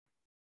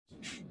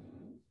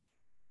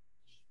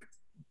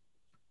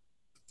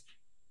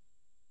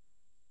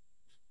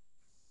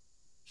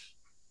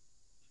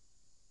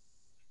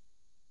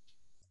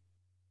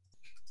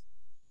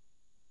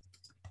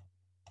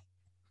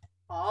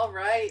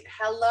right.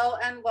 Hello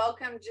and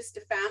welcome, Just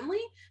a Family.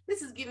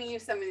 This is giving you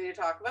something to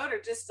talk about,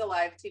 or Just a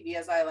Live TV,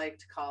 as I like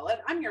to call it.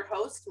 I'm your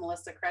host,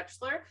 Melissa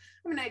Kretschler.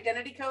 I'm an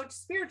identity coach,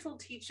 spiritual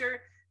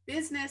teacher,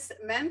 business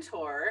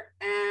mentor,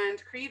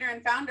 and creator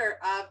and founder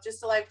of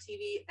Just a Live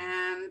TV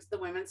and the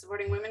Women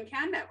Supporting Women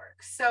Can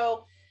Network.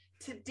 So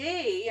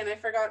today, and I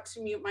forgot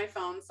to mute my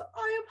phone, so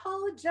I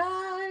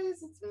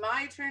apologize. It's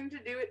my turn to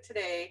do it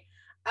today.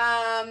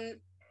 Today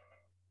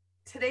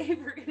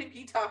we're going to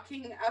be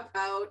talking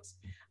about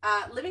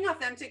living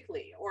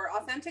authentically, or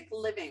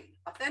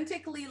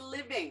authentically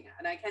living.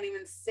 And I can't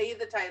even say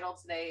the title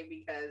today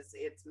because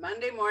it's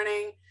Monday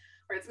morning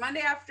or it's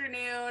Monday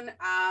afternoon.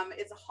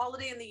 It's a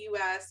holiday in the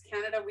US.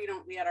 Canada, we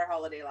had our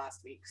holiday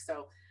last week,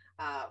 so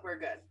we're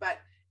good. But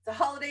it's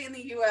a holiday in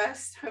the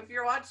US. So if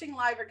you're watching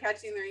live or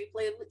catching the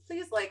replay,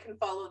 please like and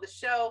follow the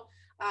show.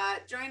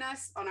 Join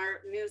us on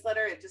our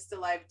newsletter at Just a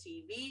Live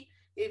TV.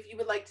 If you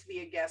would like to be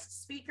a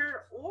guest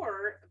speaker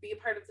or be a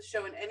part of the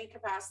show in any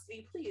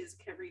capacity, please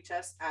can reach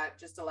us at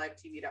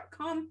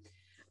justalivetv.com.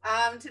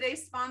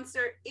 Today's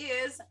sponsor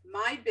is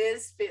My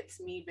Biz Fits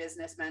Me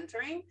Business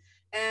Mentoring.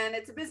 And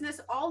it's a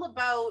business all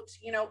about,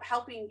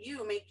 helping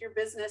you make your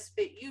business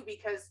fit you,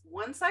 because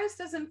one size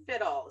doesn't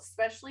fit all,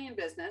 especially in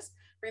business.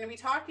 We're going to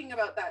be talking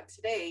about that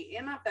today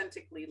in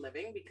Authentically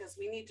Living, because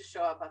we need to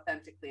show up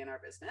authentically in our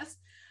business.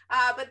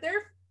 But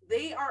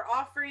they are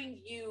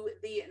offering you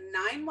the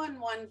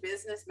 911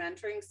 business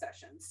mentoring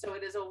session. So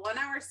it is a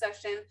 1-hour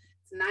session.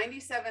 It's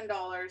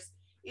 $97.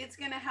 It's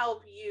going to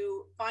help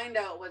you find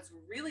out what's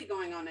really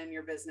going on in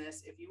your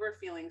business if you were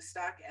feeling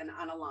stuck and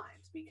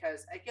unaligned,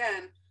 because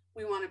again,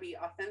 we want to be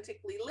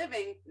authentically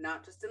living,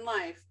 not just in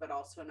life, but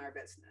also in our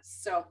business.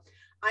 So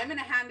I'm going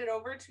to hand it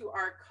over to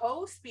our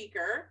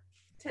co-speaker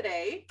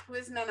today, who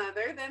is none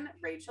other than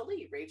Rachel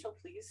Lee. Rachel,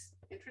 please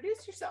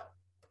introduce yourself.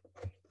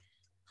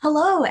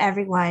 Hello,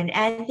 everyone.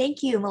 And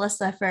thank you,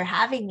 Melissa, for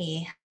having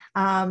me.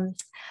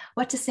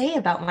 What to say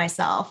about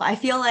myself? I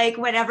feel like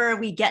whenever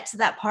we get to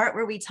that part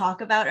where we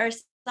talk about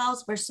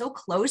ourselves, we're so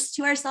close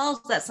to ourselves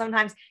that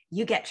sometimes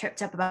you get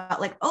tripped up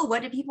about like, oh,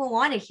 what do people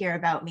want to hear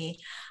about me?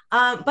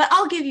 But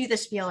I'll give you the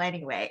spiel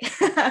anyway.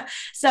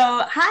 So,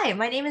 hi,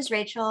 my name is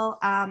Rachel,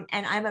 and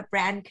I'm a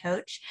brand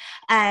coach.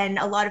 And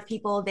a lot of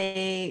people,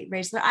 they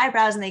raise their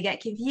eyebrows and they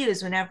get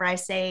confused whenever I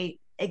say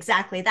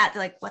exactly that.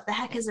 They're like, what the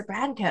heck is a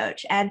brand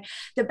coach? And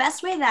the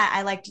best way that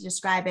I like to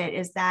describe it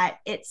is that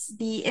it's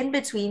the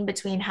in-between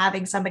between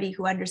having somebody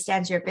who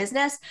understands your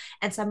business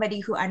and somebody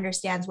who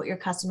understands what your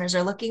customers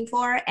are looking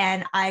for.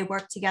 And I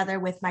work together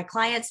with my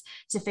clients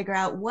to figure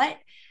out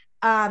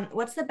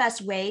what's the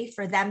best way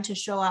for them to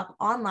show up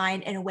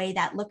online in a way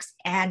that looks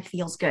and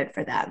feels good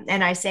for them.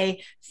 And I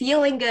say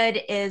feeling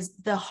good is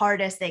the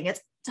hardest thing.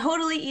 It's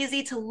totally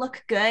easy to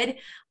look good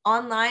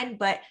online,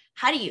 but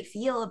how do you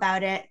feel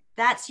about it?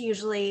 That's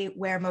usually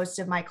where most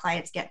of my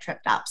clients get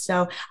tripped up.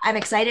 So I'm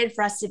excited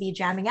for us to be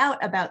jamming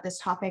out about this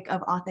topic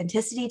of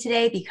authenticity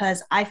today,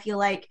 because I feel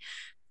like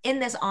in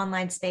this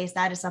online space,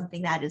 that is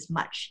something that is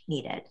much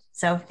needed.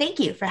 So thank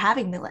you for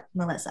having me,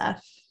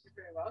 Melissa. You're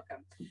very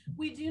welcome.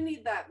 We do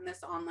need that in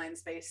this online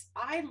space.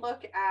 I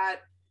look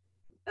at,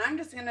 and I'm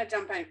just going to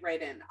jump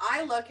right in.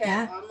 I look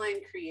at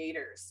online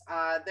creators.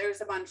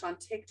 There's a bunch on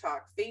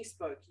TikTok,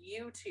 Facebook,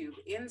 YouTube,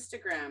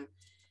 Instagram.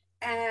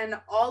 And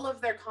all of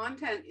their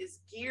content is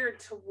geared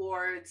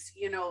towards,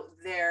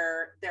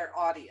 their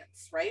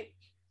audience, right?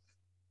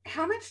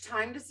 How much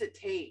time does it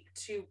take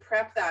to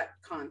prep that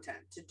content,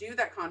 to do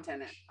that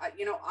content? I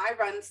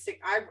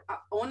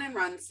own and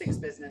run 6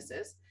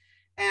 businesses.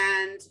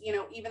 And,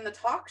 even the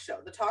talk show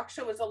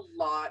was a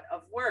lot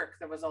of work.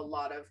 There was a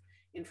lot of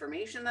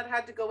information that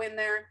had to go in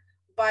there,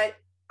 but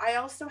I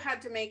also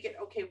had to make it,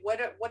 okay, what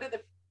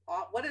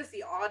does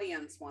the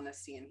audience want to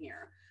see in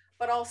here?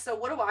 But also,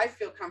 what do I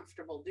feel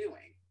comfortable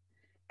doing?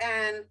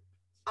 And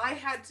I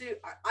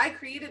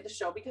created the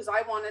show because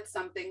I wanted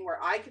something where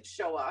I could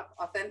show up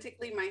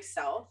authentically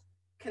myself,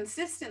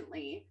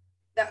 consistently,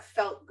 that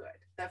felt good,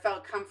 that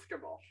felt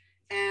comfortable.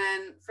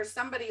 And for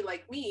somebody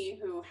like me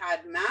who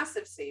had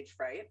massive stage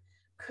fright,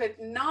 could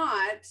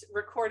not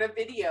record a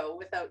video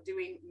without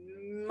doing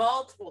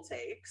multiple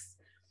takes.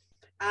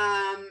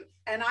 And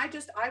I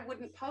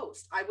wouldn't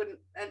post.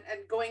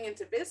 And going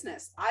into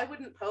business, I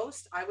wouldn't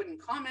post, I wouldn't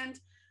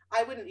comment,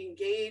 I wouldn't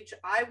engage,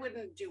 I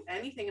wouldn't do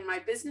anything. And my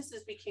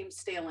businesses became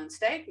stale and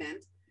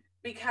stagnant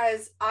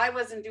because I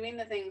wasn't doing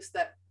the things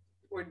that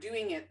were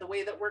doing it the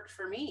way that worked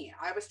for me.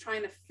 I was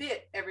trying to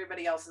fit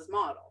everybody else's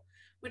model,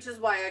 which is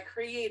why I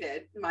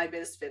created My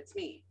Biz Fits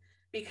Me,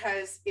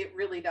 because it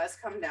really does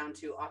come down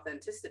to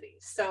authenticity.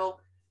 So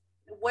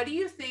what do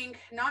you think,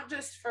 not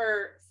just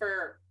for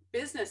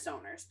business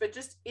owners, but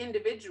just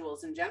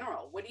individuals in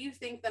general, what do you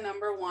think the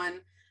number one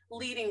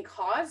leading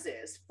cause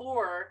is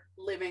for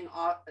living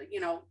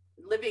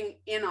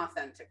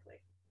inauthentically?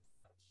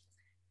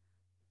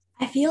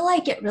 I feel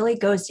like it really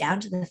goes down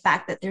to the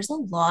fact that there's a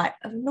lot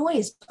of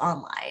noise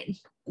online.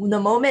 The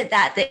moment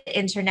that the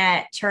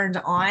internet turned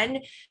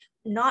on,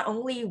 not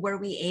only were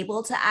we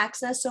able to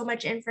access so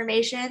much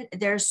information,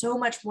 there's so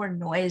much more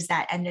noise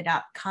that ended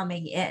up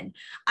coming in.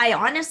 I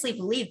honestly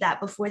believe that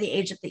before the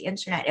age of the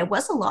internet, it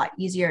was a lot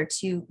easier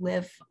to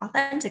live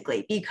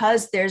authentically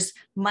because there's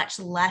much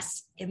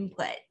less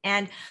input.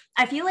 And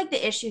I feel like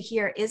the issue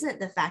here isn't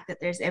the fact that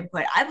there's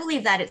input. I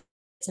believe that it's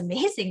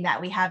amazing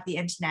that we have the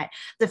internet.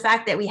 The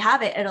fact that we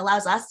have it, it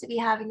allows us to be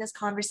having this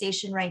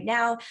conversation right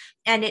now,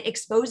 and it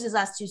exposes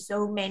us to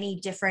so many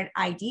different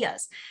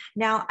ideas.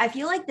 Now, I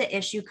feel like the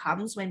issue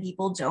comes when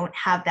people don't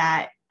have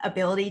that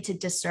ability to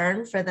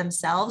discern for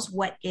themselves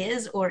what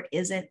is or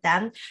isn't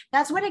them.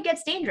 That's when it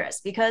gets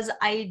dangerous, because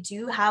I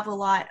do have a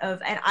lot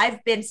of, and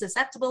I've been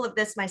susceptible of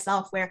this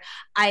myself, where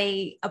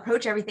I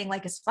approach everything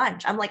like a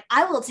sponge. I'm like,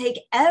 I will take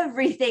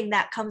everything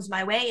that comes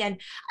my way.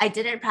 And I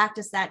didn't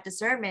practice that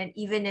discernment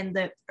even in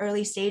the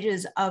early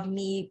stages of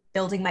me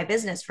building my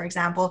business, for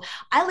example.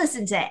 I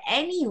listened to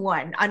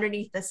anyone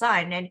underneath the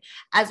sun. And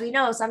as we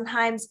know,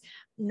 sometimes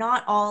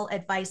not all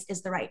advice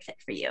is the right fit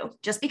for you.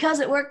 Just because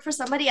it worked for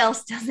somebody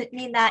else doesn't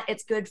mean that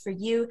it's good for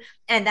you.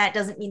 And that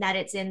doesn't mean that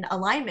it's in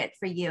alignment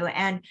for you.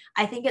 And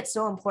I think it's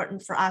so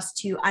important for us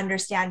to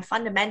understand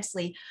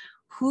fundamentally,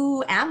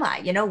 who am I?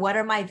 You know, what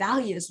are my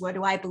values? What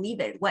do I believe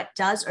in? What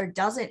does or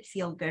doesn't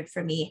feel good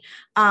for me?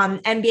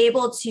 And be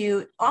able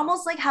to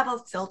almost like have a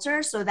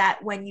filter so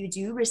that when you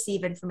do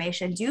receive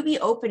information, do be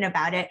open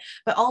about it,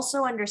 but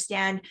also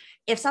understand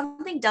if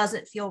something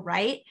doesn't feel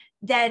right,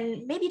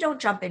 then maybe don't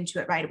jump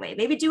into it right away.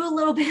 Maybe do a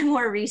little bit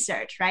more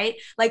research, right?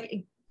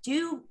 Like,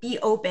 do be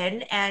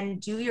open and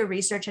do your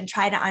research and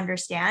try to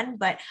understand.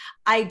 But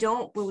I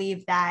don't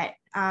believe that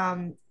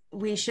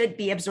we should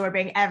be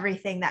absorbing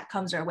everything that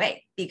comes our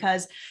way,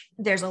 because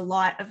there's a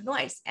lot of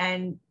noise,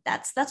 and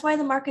that's why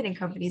the marketing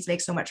companies make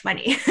so much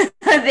money.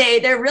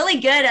 They're really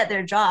good at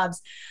their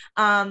jobs,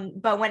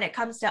 but when it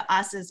comes to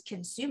us as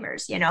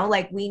consumers, you know,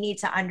 like, we need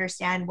to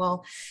understand,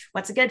 well,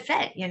 what's a good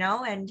fit, you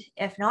know, and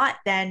if not,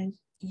 then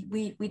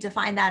we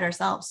define that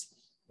ourselves.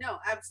 No,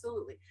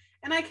 absolutely.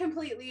 And I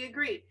completely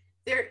agree.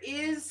 There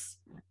is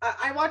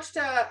I watched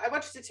a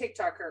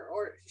TikToker,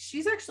 or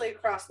she's actually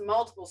across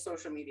multiple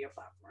social media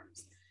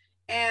platforms.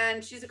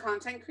 And she's a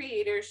content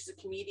creator, she's a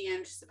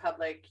comedian, she's a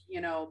public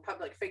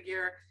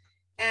figure.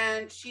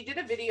 And she did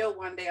a video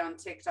one day on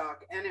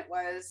TikTok, and it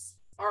was,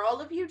 "Are all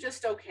of you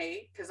just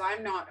okay? Because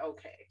I'm not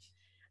okay."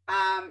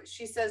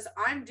 She says,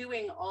 "I'm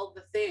doing all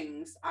the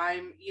things.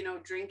 I'm,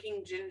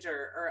 drinking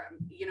ginger, or,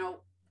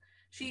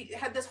 she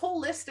had this whole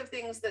list of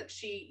things that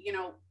she,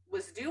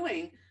 was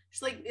doing.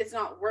 She's like, it's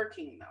not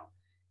working though.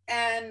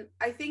 And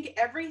I think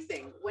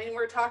everything, when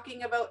we're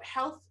talking about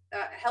health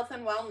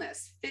and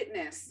wellness,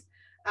 fitness,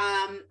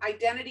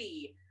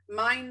 identity,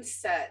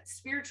 mindset,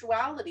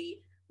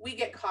 spirituality, we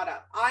get caught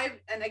up. I've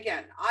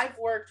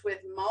worked with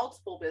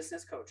multiple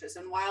business coaches,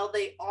 and while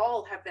they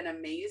all have been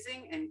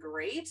amazing and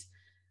great,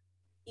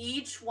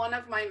 each one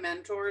of my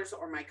mentors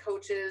or my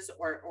coaches,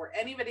 or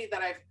anybody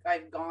that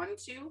I've gone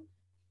to,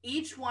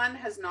 each one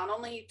has not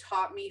only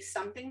taught me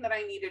something that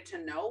I needed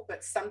to know,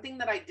 but something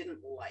that I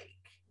didn't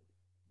like,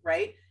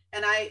 right?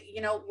 And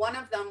one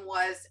of them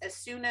was, as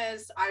soon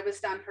as I was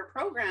done her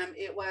program,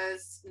 it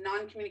was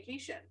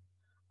non-communication.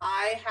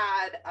 I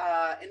had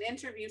an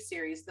interview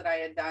series that I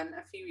had done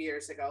a few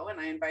years ago, and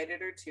I invited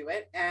her to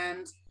it,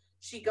 and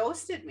she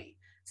ghosted me,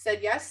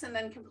 said yes, and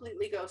then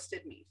completely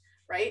ghosted me,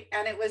 right?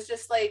 And it was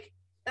just like,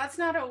 that's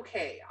not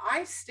okay.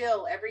 I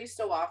still, every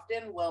so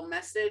often, will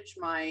message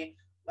my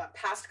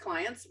past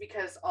clients,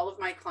 because all of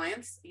my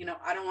clients,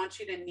 I don't want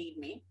you to need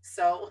me.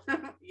 So,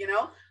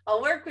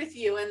 I'll work with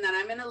you, and then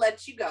I'm going to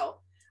let you go.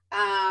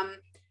 I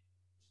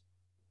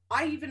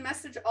even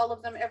message all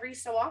of them every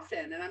so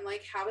often, and I'm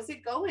like, how is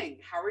it going?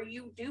 How are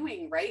you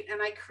doing? Right.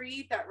 And I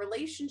create that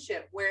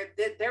relationship where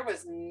there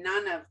was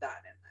none of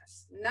that in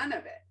this, none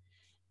of it.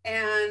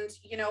 And,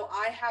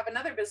 I have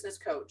another business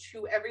coach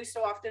who every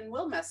so often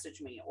will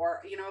message me,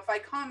 or, if I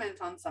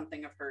comment on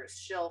something of hers,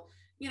 she'll,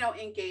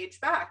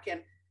 engage back.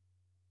 And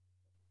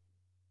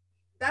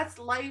that's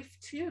life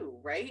too,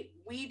 right?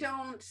 We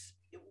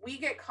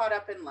get caught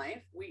up in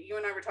life. You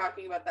and I were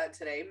talking about that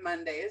today,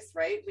 Mondays,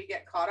 right? We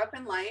get caught up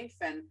in life,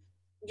 and,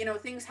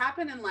 things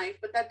happen in life,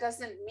 but that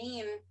doesn't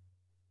mean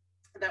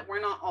that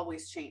we're not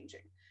always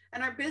changing.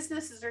 And our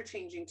businesses are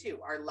changing too.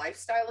 Our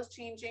lifestyle is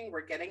changing.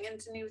 We're getting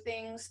into new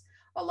things.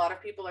 A lot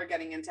of people are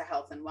getting into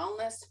health and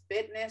wellness,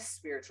 fitness,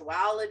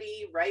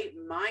 spirituality, right?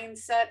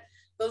 Mindset.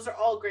 Those are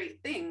all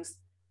great things.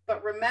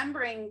 But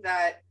remembering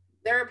that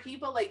there are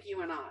people like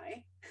you and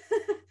I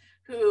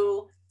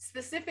who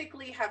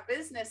specifically have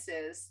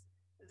businesses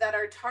that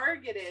are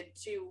targeted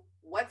to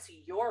what's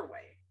your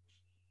way.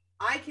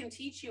 I can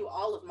teach you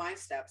all of my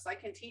steps. I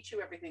can teach you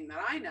everything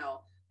that I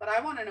know, but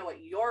I want to know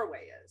what your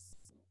way is.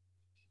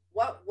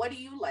 What do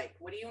you like?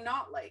 What do you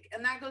not like?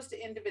 And that goes to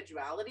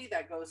individuality.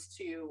 That goes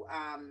to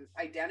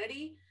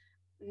identity.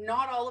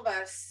 Not all of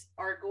us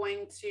are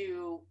going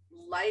to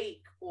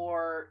like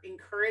or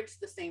encourage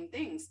the same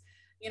things.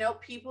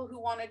 People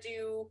who want to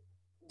do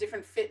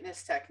different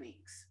fitness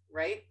techniques,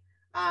 right?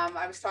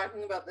 I was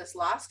talking about this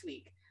last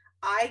week.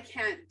 I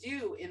can't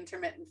do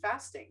intermittent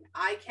fasting.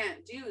 I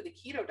can't do the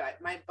keto diet.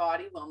 My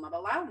body will not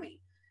allow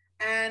me.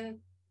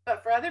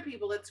 But for other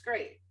people, it's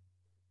great.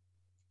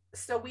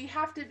 So we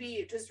have to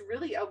be just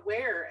really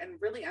aware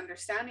and really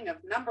understanding of,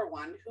 number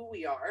one, who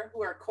we are,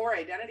 who our core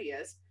identity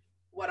is,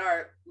 what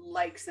our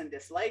likes and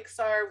dislikes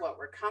are, what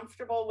we're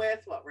comfortable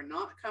with, what we're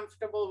not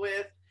comfortable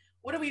with,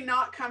 what are we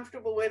not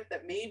comfortable with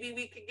that maybe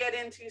we could get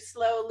into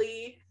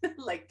slowly,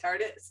 like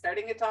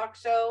starting a talk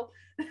show.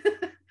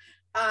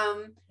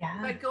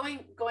 But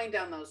going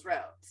down those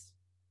roads.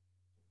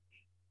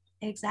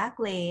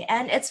 Exactly.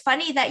 And it's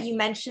funny that you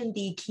mentioned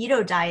the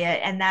keto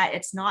diet and that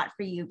it's not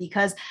for you,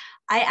 because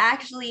I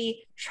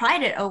actually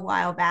tried it a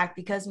while back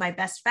because my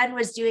best friend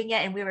was doing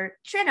it and we were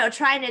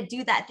trying to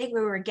do that thing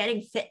where we were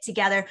getting fit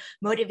together,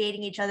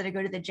 motivating each other to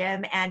go to the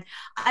gym. And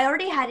I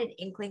already had an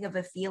inkling of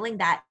a feeling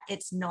that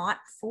it's not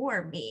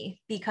for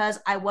me, because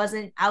I was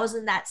in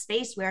that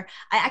space where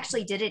I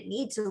actually didn't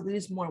need to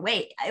lose more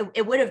weight.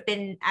 It would have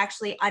been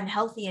actually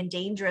unhealthy and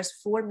dangerous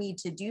for me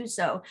to do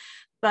so.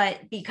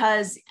 But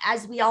because,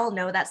 as we all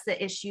know, that's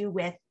the issue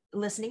with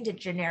listening to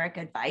generic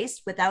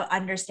advice without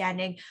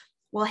understanding,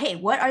 well, hey,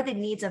 what are the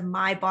needs of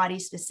my body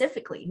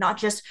specifically? Not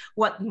just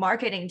what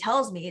marketing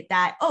tells me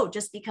that, oh,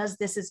 just because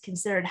this is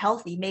considered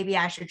healthy, maybe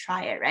I should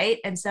try it, right?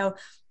 And so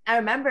I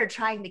remember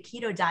trying the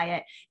keto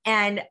diet,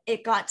 and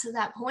it got to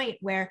that point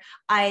where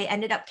I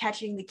ended up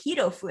catching the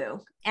keto flu.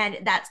 And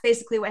that's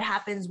basically what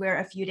happens, where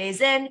a few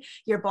days in,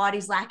 your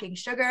body's lacking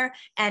sugar.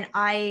 And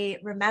I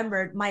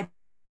remembered my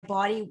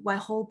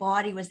whole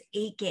body was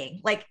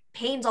aching, like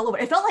pains all over.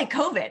 It felt like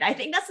COVID. I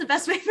think that's the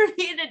best way for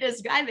me to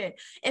describe it.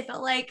 It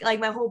felt like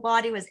my whole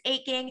body was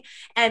aching,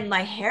 and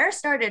my hair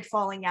started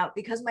falling out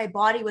because my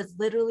body was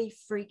literally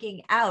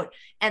freaking out.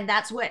 And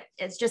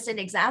it's just an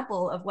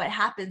example of what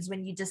happens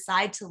when you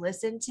decide to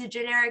listen to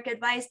generic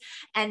advice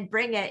and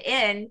bring it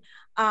in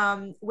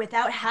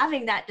without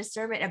having that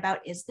discernment about,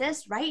 is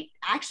this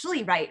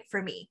actually right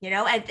for me?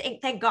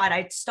 And thank God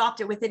I stopped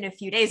it within a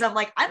few days. I'm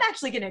like, I'm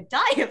actually going to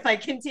die if I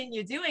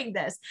continue doing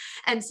this.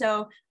 And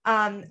so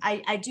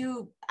I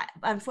do,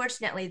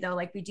 unfortunately though,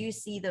 like, we do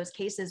see those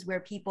cases where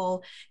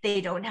people,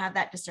 they don't have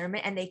that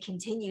discernment and they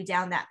continue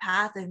down that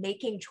path of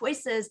making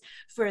choices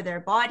for their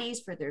bodies,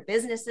 for their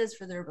businesses,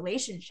 for their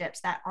relationships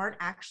that aren't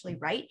actually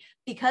right,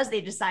 because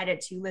they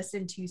decided to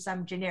listen to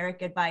some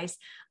generic advice,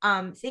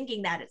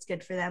 thinking that it's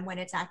good for them when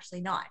it's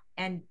actually not.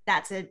 And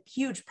that's a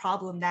huge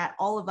problem that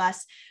all of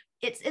us,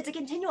 it's a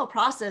continual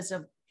process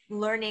of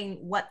learning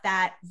what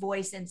that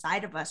voice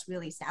inside of us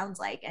really sounds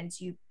like, and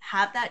to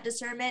have that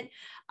discernment.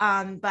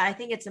 But I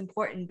think it's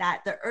important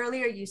that the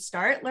earlier you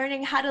start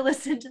learning how to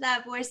listen to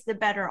that voice, the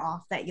better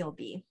off that you'll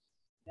be.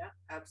 Yeah,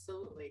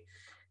 absolutely.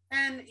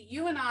 And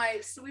you and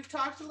I, so we've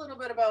talked a little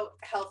bit about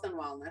health and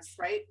wellness,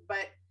 right?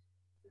 But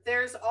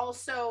there's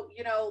also,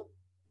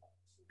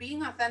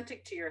 being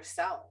authentic to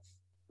yourself,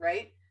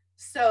 right?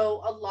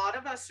 So a lot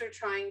of us are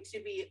trying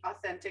to be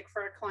authentic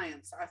for our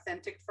clients,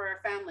 authentic for our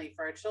family,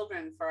 for our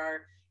children, for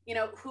our,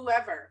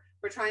 whoever.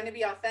 We're trying to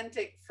be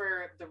authentic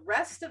for the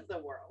rest of the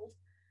world,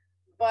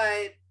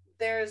 but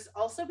there's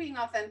also being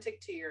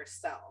authentic to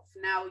yourself.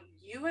 Now,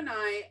 you and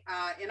I,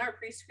 in our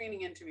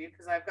pre-screening interview,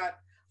 because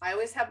I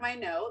always have my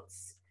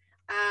notes,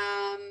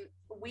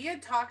 we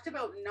had talked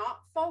about not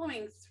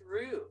following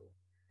through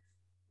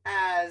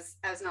as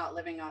not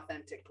living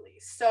authentically.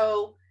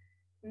 So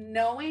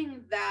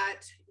knowing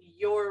that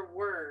your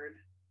word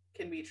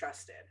can be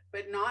trusted,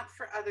 but not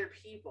for other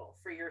people,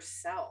 for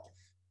yourself,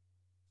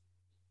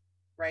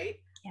 right?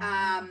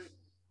 Yeah.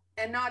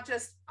 And not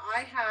just,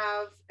 I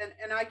have,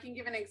 and I can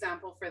give an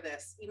example for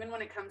this, even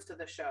when it comes to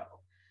the show.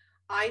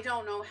 I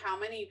don't know how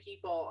many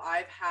people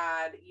I've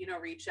had,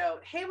 reach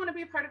out, hey, I want to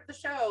be a part of the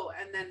show,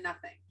 and then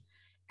nothing.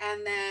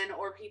 And then,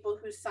 or people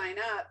who sign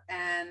up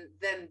and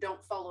then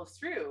don't follow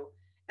through.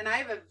 And I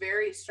have a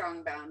very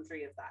strong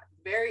boundary of that,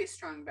 very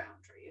strong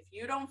boundary. If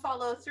you don't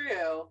follow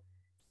through,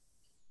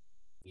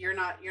 you're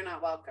not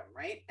welcome,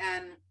 right?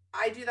 And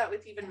I do that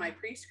with even my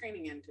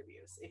pre-screening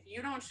interviews. If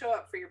you don't show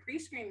up for your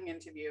pre-screening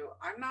interview,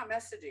 I'm not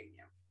messaging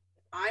you.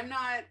 I'm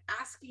not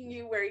asking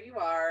you where you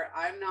are.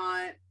 I'm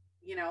not,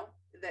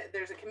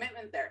 there's a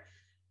commitment there.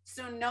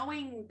 So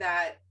knowing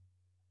that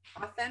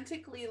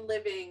authentically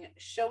living,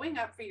 showing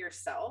up for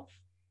yourself,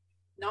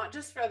 not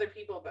just for other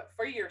people, but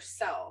for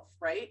yourself,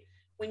 right?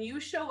 When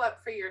you show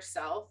up for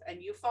yourself and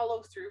you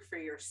follow through for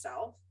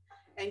yourself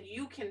and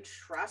you can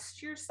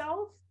trust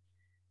yourself,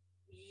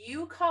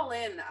 you call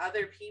in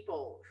other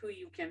people who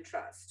you can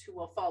trust, who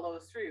will follow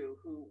through,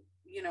 who,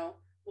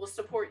 will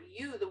support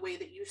you the way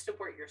that you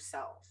support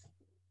yourself.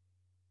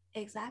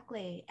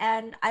 Exactly.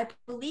 And I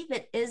believe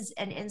it is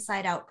an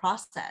inside out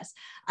process.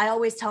 I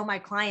always tell my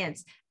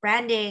clients,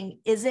 branding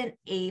isn't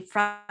a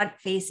front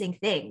facing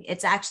thing.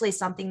 It's actually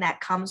something that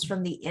comes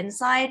from the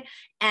inside.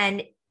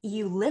 And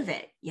you live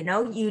it.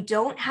 You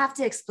don't have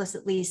to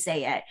explicitly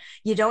say it.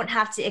 You don't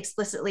have to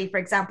explicitly, for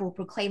example,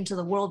 proclaim to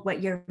the world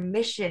what your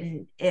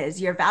mission is,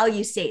 your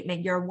value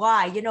statement, your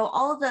why,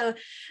 all of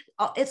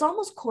it's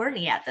almost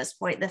corny at this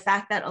point. The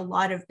fact that a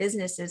lot of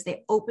businesses,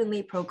 they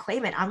openly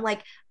proclaim it. I'm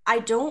like, I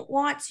don't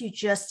want to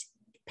just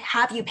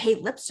have you pay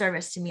lip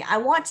service to me. I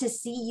want to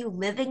see you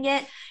living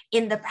it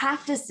in the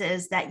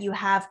practices that you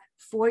have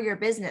for your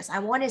business. I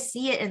want to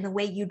see it in the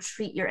way you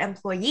treat your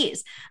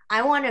employees.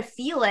 I want to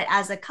feel it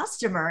as a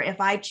customer if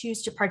I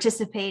choose to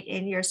participate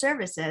in your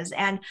services.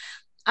 And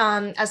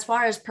as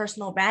far as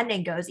personal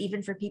branding goes,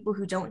 even for people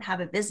who don't have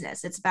a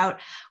business, it's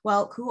about,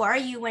 well, who are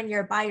you when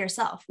you're by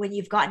yourself, when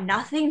you've got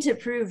nothing to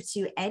prove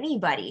to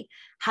anybody?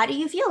 How do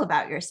you feel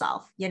about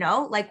yourself?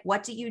 Like,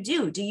 what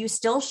do? Do you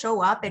still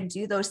show up and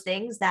do those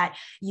things that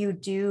you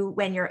do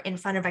when you're in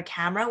front of a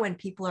camera, when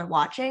people are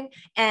watching?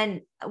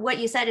 And what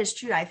you said is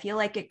true. I feel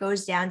like it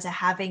goes down to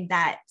having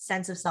that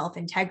sense of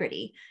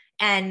self-integrity.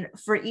 And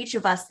for each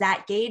of us,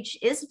 that gauge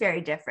is very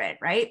different,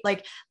 right?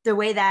 Like the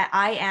way that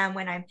I am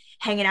when I'm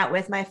hanging out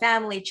with my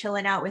family,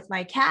 chilling out with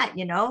my cat,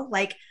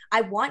 like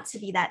I want to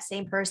be that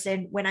same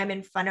person when I'm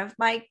in front of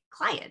my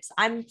clients.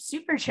 I'm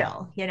super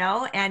chill,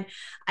 and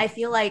I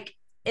feel like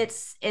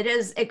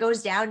it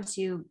goes down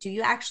to, do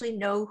you actually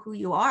know who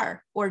you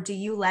are, or do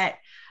you let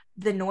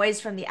the noise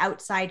from the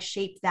outside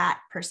shape that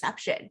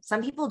perception?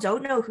 Some people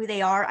don't know who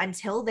they are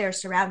until they're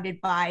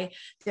surrounded by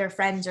their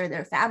friends or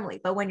their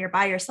family. But when you're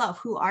by yourself,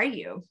 who are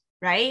you?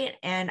 Right.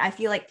 And I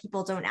feel like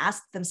people don't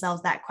ask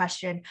themselves that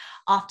question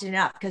often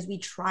enough, because we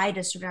try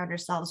to surround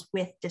ourselves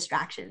with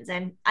distractions.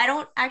 And I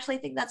don't actually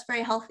think that's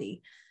very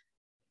healthy.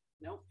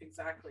 Nope,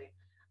 exactly.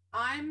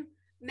 I'm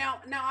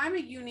I'm a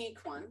unique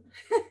one.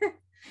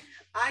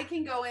 I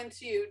can go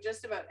into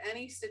just about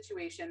any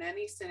situation,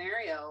 any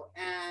scenario,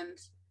 and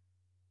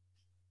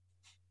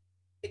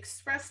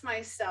express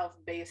myself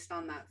based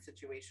on that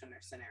situation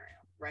or scenario,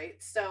 right?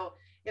 So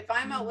if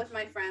I'm out with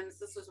my friends,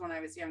 this was when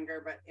I was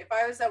younger, but if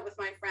I was out with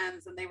my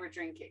friends and they were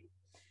drinking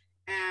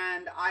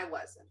and I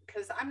wasn't,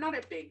 because I'm not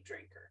a big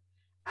drinker.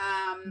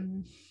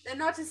 And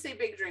not to say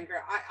big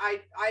drinker,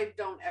 I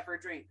don't ever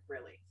drink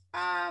really.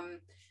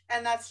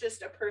 And that's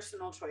just a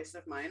personal choice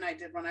of mine. I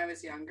did when I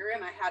was younger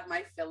and I had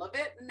my fill of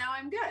it, and now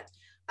I'm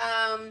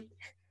good.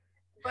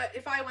 But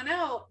if I went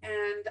out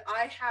and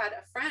I had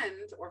a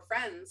friend or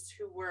friends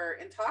who were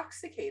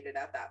intoxicated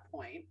at that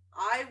point,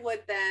 I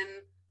would then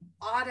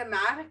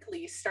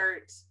automatically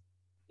start,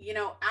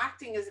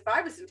 acting as if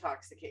I was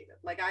intoxicated.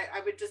 Like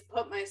I would just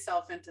put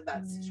myself into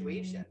that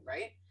situation,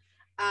 right?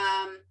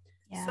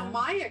 So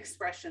my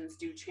expressions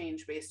do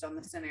change based on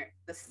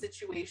the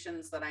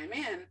situations that I'm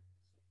in,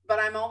 but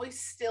I'm always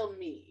still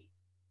me,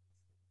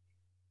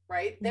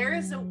 right? There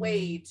is a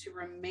way to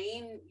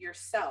remain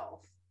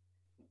yourself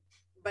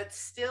but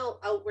still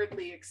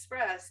outwardly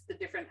express the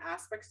different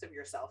aspects of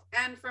yourself.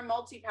 And for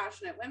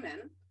multi-passionate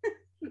women,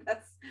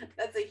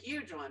 that's a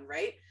huge one,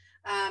 right?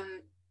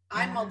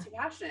 I'm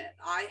multi-passionate.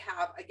 I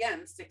have,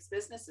 again, 6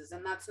 businesses,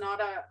 and that's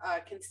not a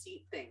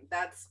conceit thing.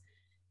 That's,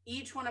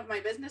 each one of my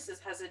businesses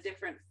has a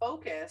different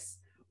focus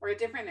or a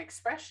different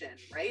expression,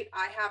 right?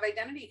 I have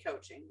identity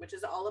coaching, which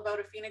is all about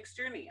a Phoenix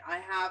journey. I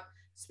have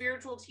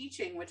spiritual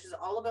teaching, which is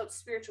all about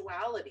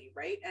spirituality,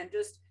 right? And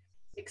just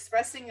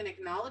expressing and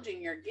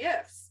acknowledging your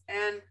gifts.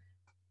 And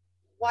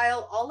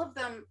while all of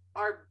them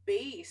are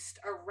based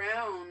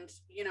around,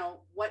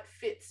 what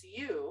fits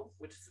you,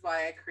 which is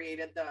why I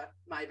created the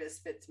My Biz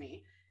Fits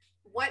Me,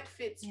 what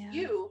fits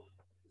you,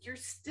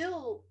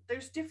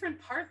 there's different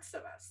parts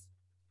of us.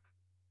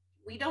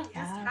 We don't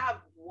just have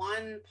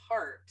one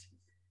part.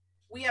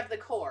 We have the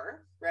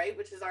core, right?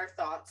 Which is our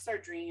thoughts, our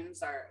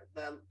dreams,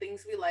 the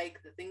things we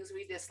like, the things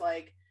we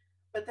dislike.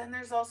 But then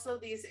there's also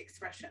these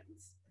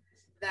expressions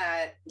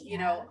that,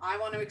 I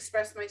want to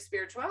express my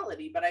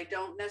spirituality, but I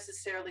don't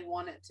necessarily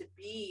want it to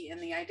be in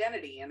the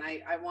identity. And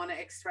I want to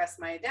express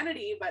my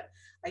identity, but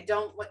I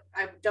don't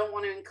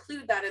want to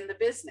include that in the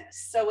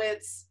business. So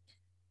it's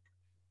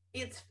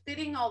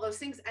fitting all those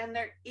things. And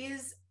there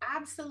is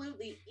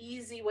absolutely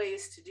easy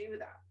ways to do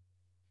that,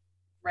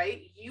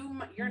 right?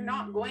 You're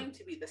not going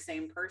to be the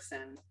same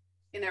person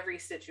in every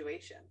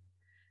situation.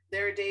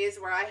 There are days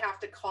where I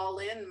have to call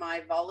in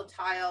my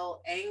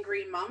volatile,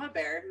 angry mama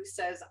bear who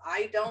says,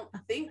 I don't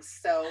think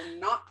so,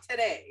 not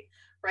today,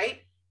 right?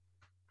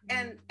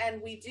 And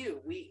we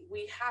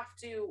have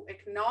to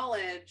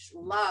acknowledge,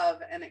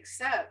 love, and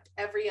accept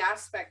every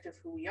aspect of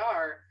who we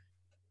are,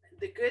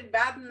 the good,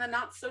 bad, and the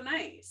not so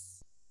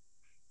nice.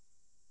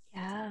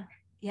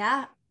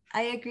 Yeah,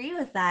 I agree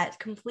with that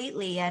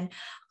completely. And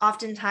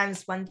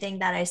oftentimes one thing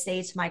that I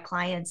say to my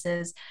clients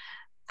is,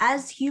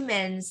 as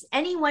humans,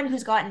 anyone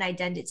who's got an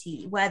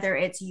identity, whether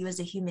it's you as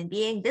a human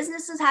being,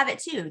 businesses have it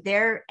too.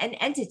 They're an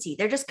entity.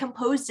 They're just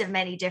composed of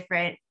many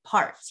different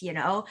parts,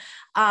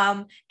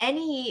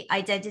 Any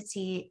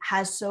identity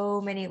has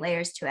so many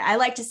layers to it. I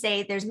like to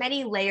say there's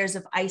many layers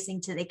of icing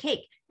to the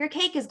cake. Your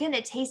cake is going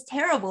to taste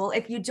terrible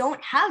if you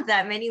don't have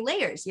that many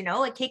layers,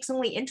 A cake's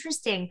only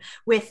interesting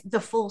with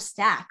the full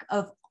stack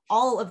of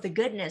all of the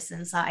goodness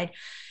inside.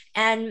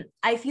 And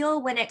I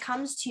feel when it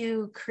comes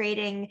to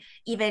creating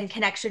even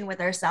connection with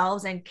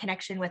ourselves and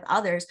connection with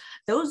others,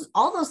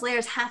 all those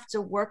layers have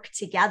to work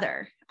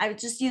together. I would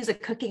just use a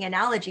cooking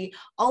analogy.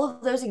 All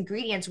of those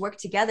ingredients work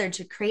together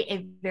to create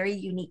a very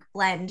unique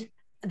blend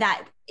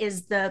that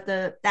is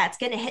that's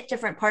going to hit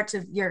different parts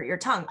of your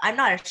tongue. I'm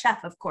not a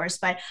chef, of course,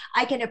 but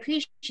I can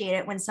appreciate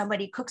it when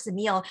somebody cooks a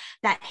meal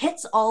that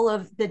hits all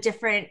of the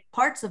different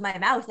parts of my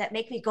mouth that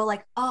make me go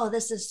like, oh,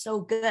 this is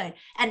so good.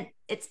 And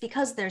it's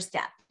because there's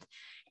depth.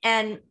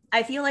 And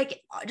I feel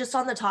like, just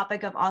on the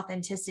topic of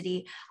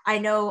authenticity, I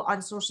know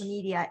on social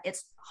media,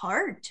 it's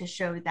hard to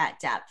show that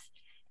depth.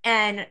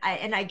 And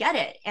I get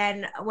it.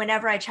 And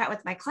whenever I chat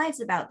with my clients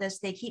about this,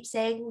 they keep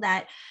saying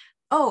that,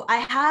 oh, I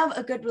have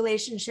a good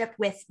relationship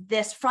with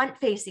this front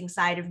facing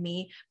side of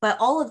me, but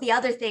all of the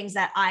other things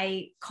that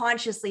I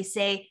consciously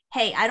say,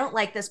 hey, I don't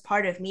like this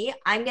part of me,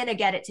 I'm going to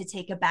get it to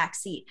take a back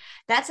seat.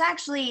 That's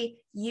actually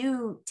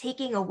you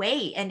taking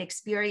away an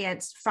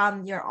experience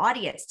from your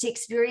audience to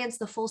experience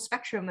the full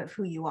spectrum of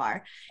who you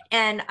are.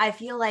 And I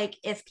feel like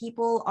if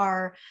people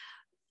are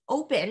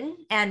open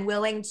and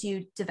willing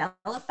to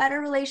develop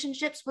better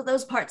relationships with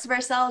those parts of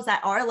ourselves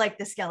that are like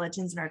the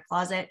skeletons in our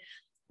closet,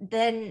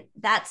 then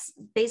that's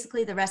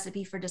basically the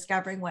recipe for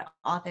discovering what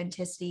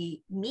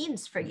authenticity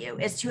means for you,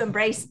 is to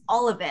embrace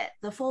all of it,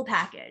 the full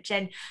package.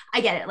 And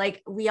I get it.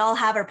 Like, we all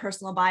have our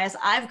personal bias.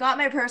 I've got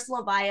my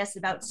personal bias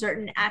about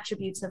certain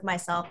attributes of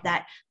myself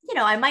that,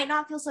 I might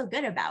not feel so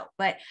good about,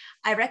 but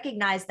I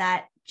recognize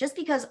that just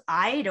because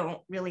I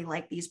don't really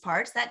like these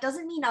parts, that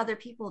doesn't mean other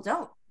people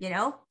don't,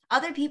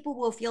 other people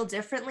will feel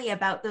differently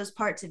about those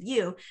parts of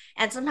you.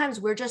 And sometimes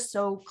we're just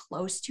so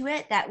close to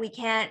it that we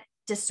can't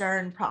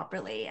discern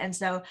properly. And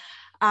so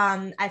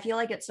I feel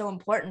like it's so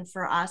important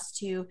for us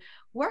to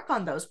work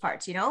on those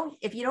parts.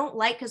 If you don't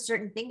like a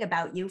certain thing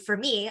about you, for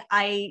me,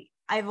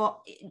 I've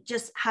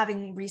just,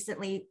 having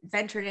recently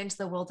ventured into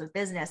the world of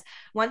business,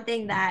 one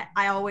thing that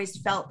I always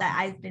felt that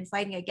I've been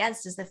fighting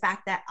against is the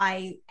fact that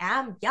I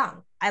am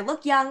young. I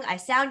look young, I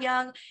sound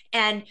young,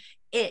 and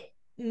it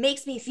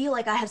makes me feel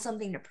like I have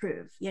something to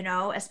prove,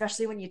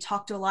 especially when you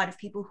talk to a lot of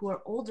people who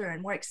are older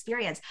and more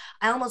experienced.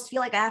 I almost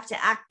feel like I have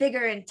to act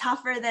bigger and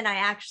tougher than I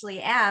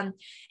actually am.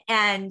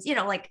 And,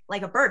 like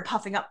a bird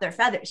puffing up their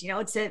feathers,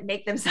 to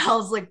make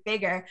themselves look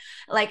bigger.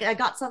 Like, I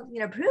got something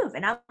to prove.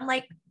 And I'm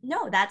like,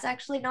 no, that's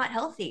actually not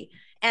healthy.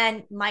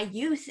 And my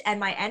youth and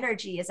my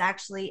energy is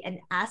actually an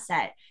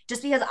asset.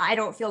 Just because I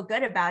don't feel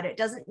good about it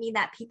doesn't mean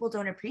that people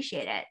don't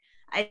appreciate it.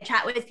 I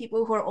chat with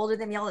people who are older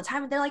than me all the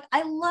time, and they're like,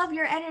 I love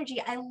your energy.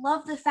 I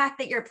love the fact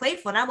that you're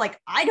playful. And I'm like,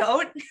 I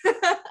don't.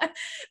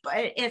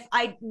 But if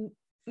I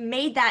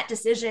made that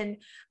decision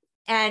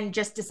and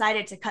just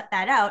decided to cut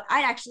that out,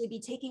 I'd actually be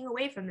taking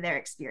away from their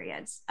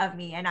experience of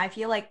me. And I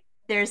feel like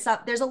there's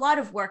a lot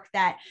of work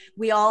that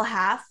we all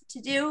have to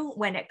do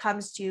when it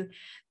comes to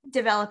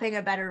developing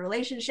a better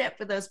relationship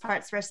with those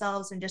parts of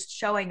ourselves and just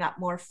showing up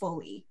more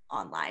fully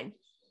online.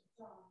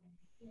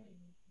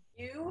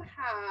 You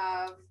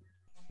have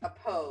a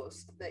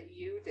post that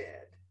you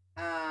did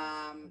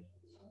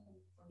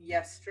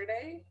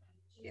yesterday.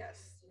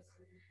 Yes.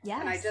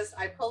 And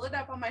I pulled it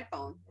up on my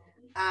phone.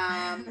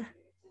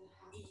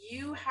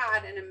 You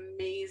had an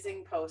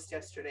amazing post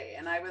yesterday,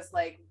 and I was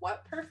like,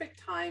 what perfect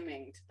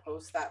timing to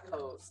post that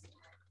post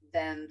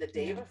than the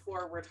day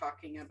before we're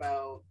talking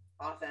about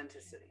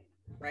authenticity,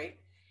 right?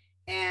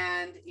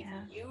 And if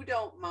you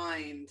don't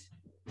mind,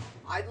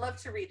 I'd love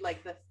to read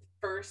like the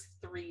first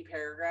 3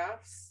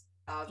 paragraphs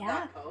of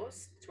that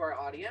post to our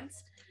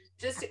audience.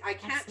 I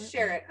can't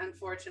share it,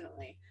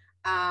 unfortunately,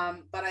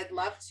 but I'd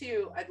love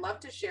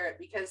to share it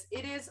because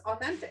it is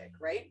authentic,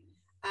 right?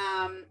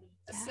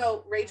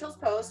 So Rachel's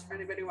post, for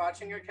anybody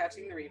watching or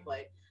catching the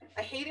replay,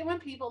 I hate it when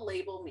people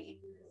label me.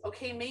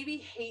 Okay, maybe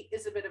hate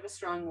is a bit of a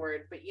strong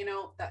word, but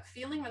that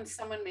feeling when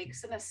someone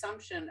makes an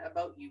assumption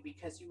about you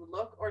because you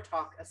look or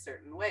talk a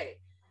certain way.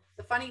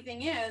 The funny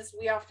thing is,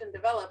 we often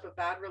develop a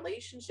bad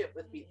relationship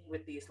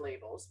with these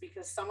labels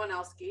because someone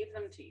else gave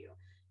them to you.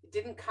 It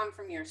didn't come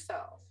from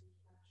yourself.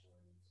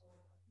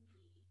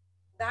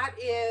 That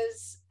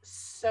is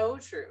so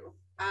true.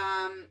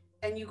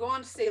 And you go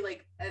on to say,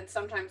 like, and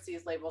sometimes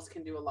these labels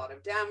can do a lot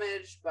of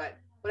damage, but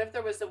what if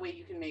there was a way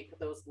you can make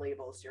those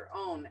labels your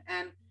own?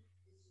 And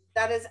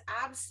that is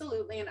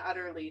absolutely and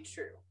utterly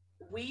true.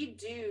 We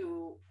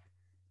do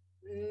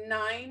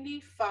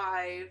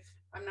 95,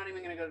 I'm not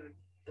even going to go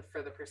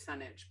for the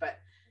percentage, but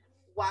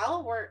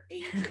while we're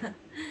aging,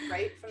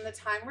 right, from the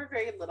time we're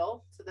very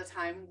little to the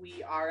time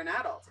we are an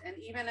adult, and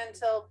even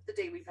until the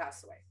day we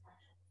pass away,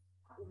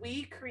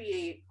 we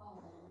create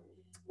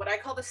what I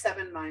call the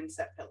 7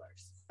 mindset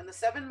pillars. And the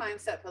 7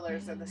 mindset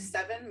pillars are the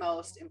 7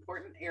 most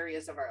important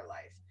areas of our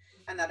life.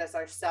 And that is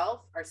our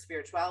self, our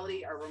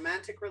spirituality, our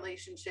romantic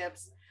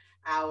relationships,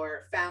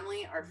 our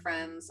family, our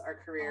friends, our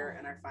career,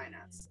 and our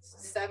finance.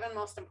 7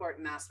 most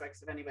important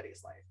aspects of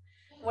anybody's life.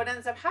 What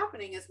ends up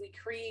happening is we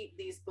create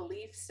these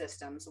belief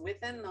systems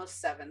within those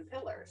 7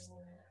 pillars.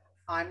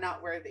 I'm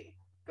not worthy,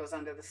 goes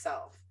under the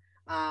self.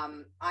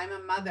 I'm a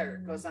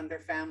mother goes under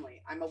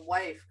family. I'm a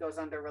wife goes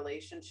under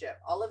relationship.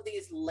 All of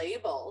these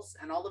labels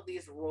and all of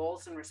these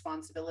roles and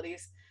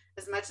responsibilities,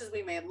 as much as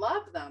we may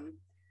love them,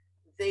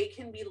 they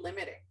can be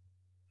limiting,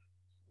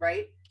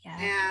 right? Yeah.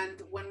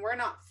 And when we're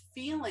not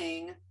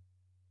feeling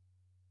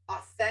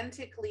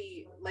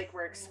authentically like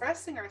we're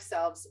expressing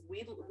ourselves,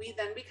 we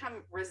then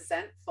become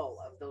resentful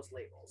of those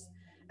labels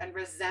and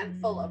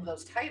resentful of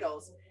those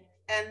titles,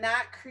 and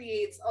that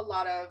creates a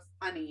lot of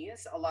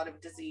unease, a lot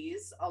of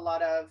disease, a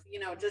lot of,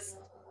 just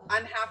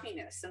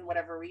unhappiness in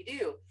whatever we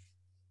do.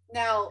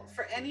 Now,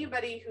 for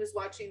anybody who's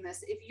watching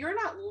this, if you're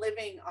not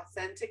living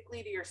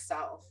authentically to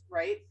yourself,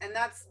 right, and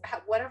that's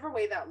whatever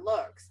way that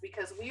looks,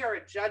 because we are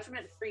a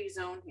judgment-free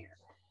zone here.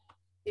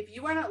 If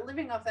you are not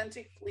living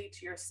authentically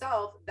to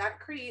yourself, that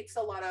creates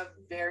a lot of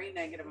very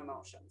negative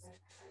emotions.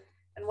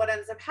 And what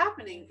ends up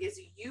happening is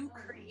you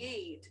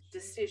create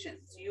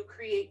decisions, you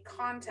create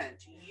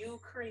content, you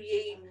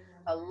create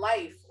a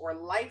life or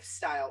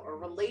lifestyle or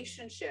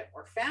relationship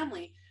or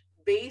family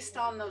based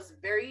on those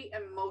very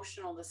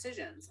emotional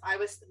decisions. I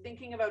was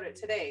thinking about it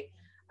today.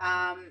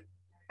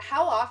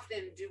 How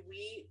often do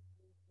we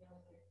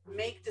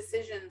make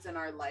decisions in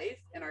our life,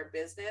 in our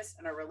business,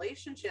 in our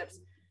relationships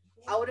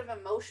out of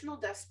emotional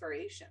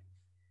desperation?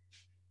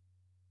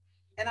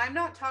 And I'm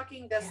not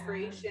talking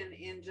desperation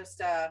in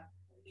just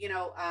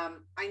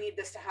I need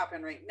this to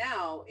happen right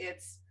now.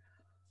 It's,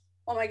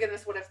 oh my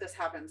goodness, what if this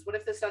happens? What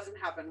if this doesn't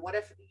happen? What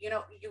if,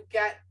 you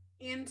get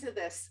into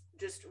this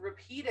just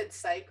repeated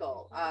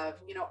cycle of,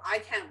 I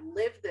can't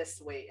live this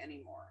way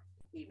anymore,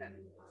 even.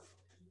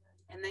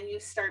 And then you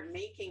start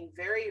making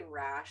very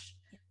rash,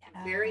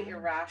 very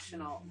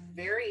irrational,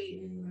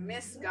 very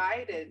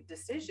misguided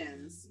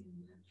decisions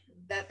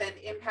that then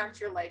impact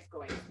your life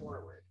going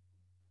forward.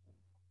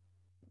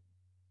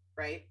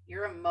 Right?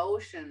 Your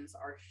emotions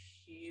are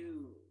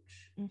huge.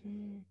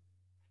 Mm-hmm.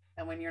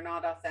 And when you're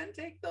not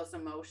authentic, those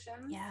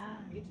emotions,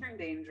 they turn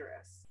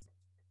dangerous.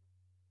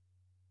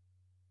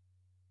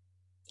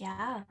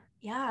 Yeah.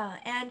 Yeah.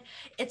 And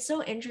it's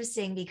so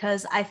interesting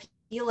because I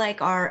feel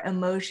like our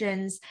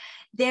emotions,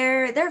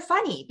 they're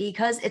funny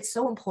because it's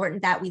so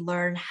important that we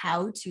learn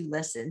how to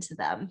listen to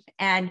them.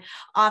 And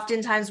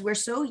oftentimes we're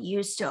so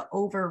used to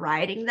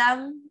overriding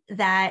them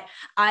that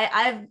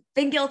I've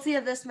been guilty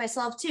of this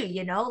myself too,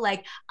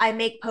 like I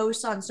make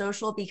posts on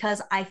social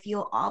because I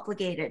feel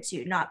obligated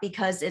to, not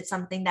because it's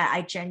something that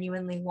I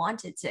genuinely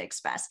wanted to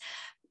express.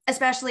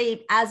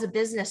 Especially as a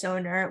business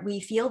owner, we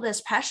feel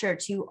this pressure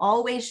to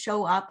always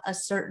show up a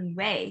certain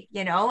way,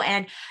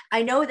 and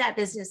I know that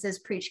businesses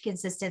preach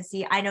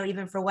consistency. I know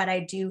even for what I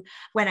do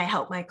when I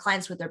help my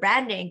clients with their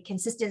branding,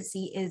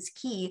 consistency is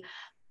key.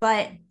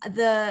 But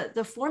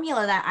the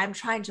formula that I'm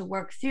trying to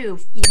work through,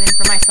 even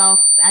for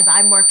myself, as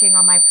I'm working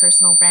on my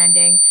personal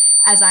branding,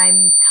 as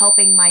I'm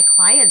helping my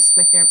clients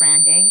with their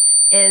branding,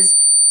 is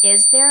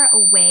there a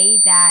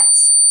way that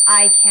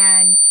I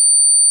can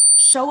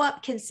show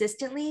up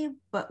consistently,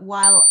 but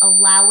while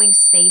allowing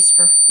space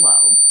for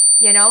flow?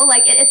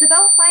 Like it's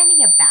about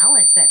finding a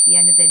balance at the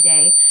end of the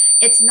day.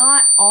 It's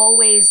not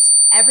always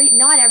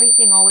not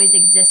everything always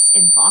exists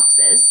in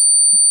boxes,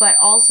 but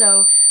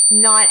also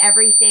not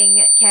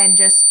everything can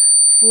just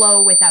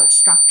flow without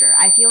structure.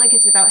 I feel like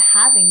it's about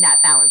having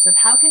that balance of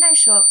how can I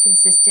show up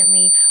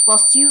consistently while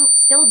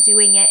still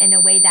doing it in a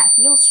way that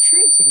feels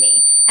true to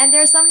me. And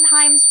there's some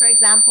times, for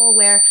example,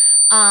 where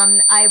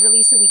I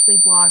release a weekly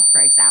blog, for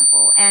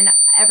example, and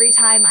every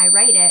time I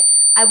write it,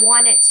 I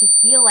want it to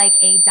feel like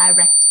a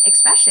direct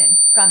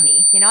expression from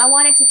me. I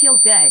want it to feel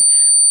good.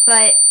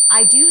 But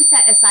I do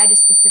set aside a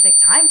specific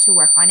time to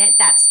work on it.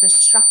 That's the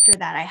structure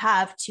that I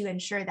have to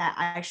ensure that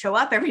I show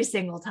up every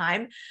single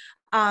time.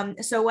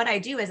 So what I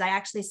do is I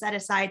actually set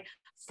aside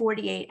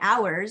 48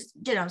 hours,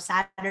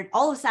 Saturday,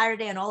 all of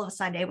Saturday and all of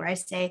Sunday, where I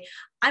say,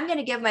 I'm going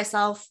to give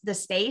myself the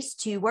space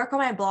to work on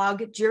my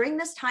blog during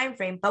this time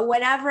frame, but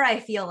whenever I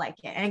feel like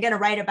it, and I'm going to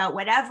write about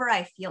whatever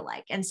I feel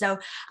like. And so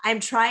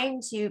I'm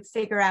trying to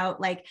figure out,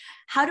 like,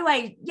 how do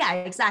I,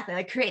 exactly,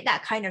 like create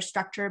that kind of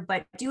structure,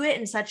 but do it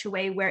in such a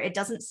way where it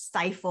doesn't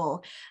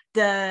stifle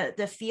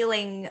the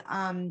feeling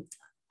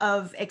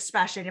of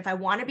expression. If I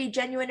want to be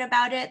genuine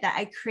about it, that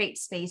I create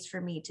space for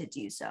me to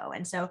do so.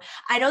 And so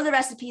I know the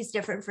recipe is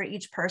different for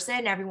each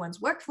person. Everyone's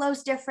workflow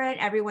is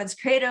different. Everyone's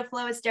creative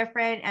flow is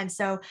different. And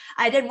so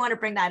I didn't want to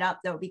bring that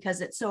up though,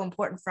 because it's so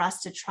important for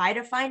us to try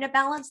to find a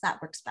balance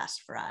that works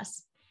best for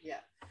us.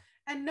 Yeah.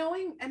 And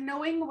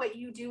knowing what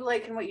you do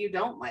like and what you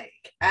don't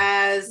like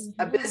as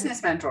a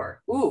business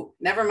mentor. Ooh,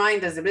 never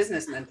mind as a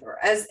business mentor,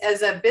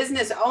 as a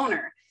business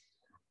owner.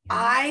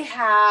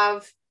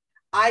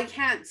 I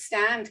can't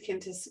stand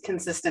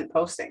consistent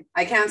posting.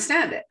 I can't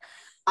stand it.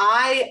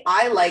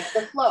 I like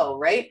the flow,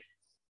 right?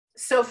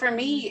 So for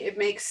me, it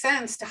makes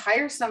sense to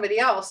hire somebody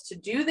else to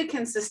do the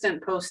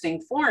consistent posting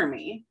for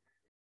me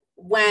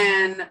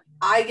when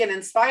I get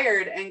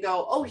inspired and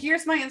go, oh,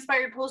 here's my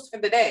inspired post for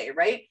the day,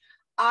 right?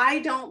 I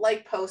don't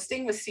like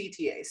posting with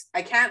CTAs.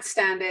 I can't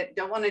stand it.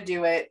 Don't want to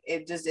do it.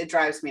 It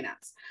drives me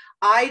nuts.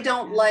 I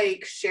don't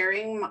like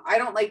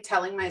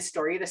telling my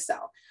story to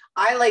sell.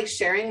 I like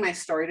sharing my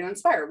story to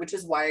inspire, which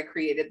is why I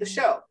created the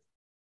show.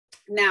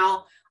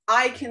 Now,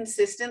 I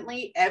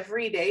consistently,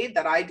 every day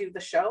that I do the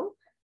show,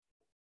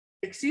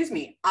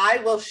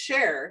 I will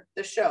share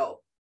the show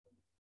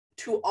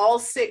to all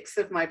 6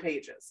 of my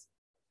pages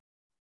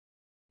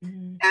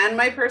and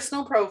my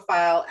personal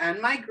profile and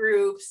my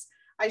groups.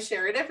 I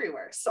share it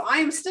everywhere. So I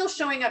am still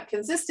showing up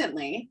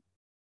consistently,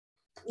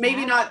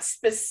 maybe not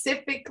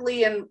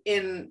specifically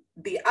in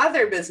the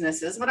other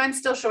businesses, but I'm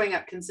still showing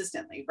up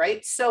consistently,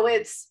 right? So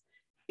it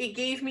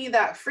gave me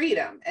that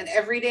freedom. And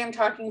every day I'm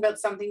talking about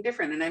something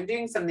different and I'm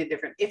doing something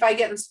different. If I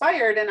get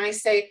inspired and I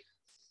say,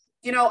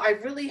 I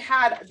really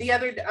had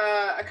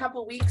a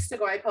couple weeks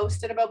ago, I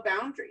posted about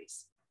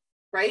boundaries,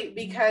 right?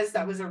 Because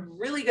that was a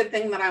really good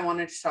thing that I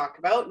wanted to talk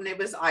about. And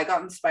I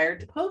got inspired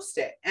to post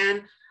it.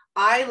 And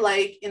I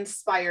like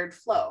inspired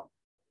flow.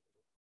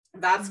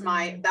 That's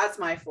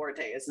my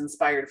forte, is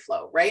inspired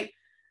flow, right?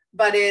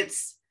 But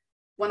it's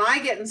when I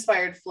get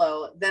inspired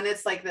flow, then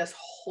it's like this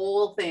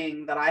whole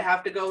thing that I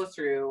have to go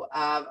through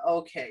of,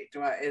 okay,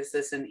 is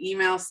this an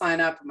email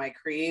sign up? Am I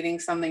creating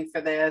something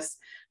for this?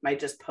 Am I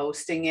just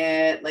posting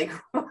it? Like,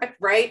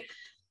 right?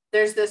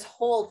 There's this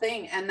whole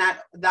thing, and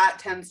that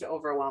tends to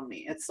overwhelm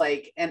me. It's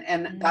like,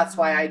 and that's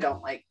why I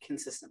don't like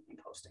consistently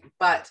posting.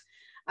 But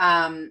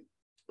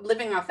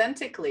living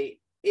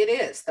authentically, it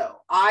is, though.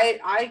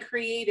 I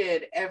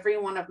created every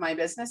one of my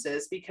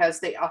businesses because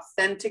they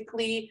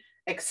authentically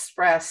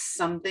express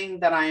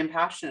something that I am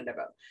passionate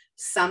about,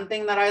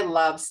 something that I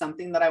love,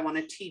 something that I want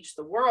to teach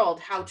the world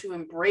how to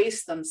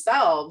embrace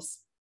themselves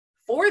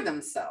for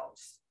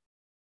themselves.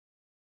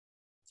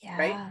 Yeah.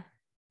 Right?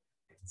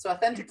 So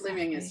authentic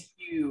living is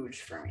huge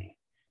for me.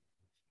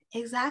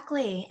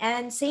 Exactly.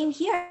 And same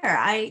here.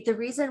 The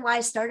reason why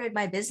I started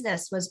my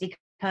business was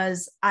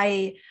because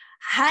I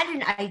had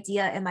an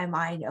idea in my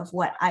mind of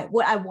what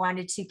I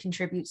wanted to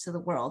contribute to the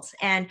world.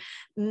 And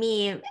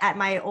me, at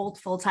my old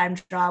full-time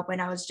job,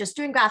 when I was just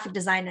doing graphic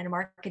design in a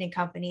marketing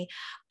company,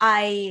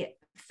 I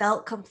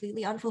felt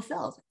completely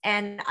unfulfilled.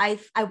 And I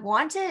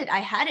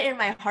had it in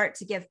my heart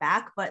to give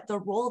back, but the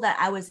role that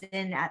I was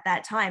in at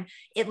that time,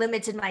 it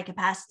limited my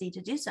capacity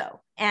to do so.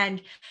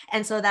 And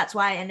so that's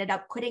why I ended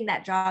up quitting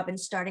that job and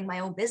starting my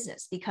own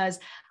business, because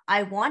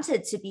I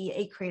wanted to be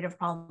a creative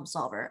problem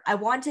solver. I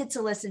wanted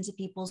to listen to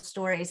people's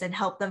stories and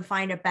help them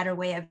find a better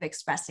way of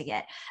expressing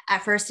it.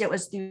 At first, it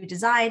was through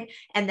design,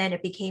 and then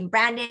it became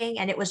branding,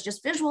 and it was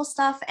just visual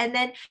stuff. And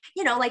then,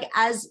 like,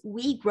 as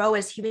we grow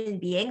as human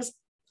beings,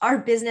 our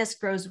business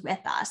grows with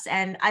us.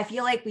 And I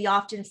feel like we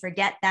often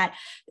forget that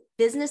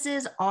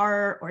businesses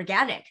are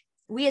organic.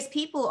 We as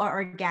people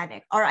are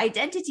organic. Our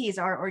identities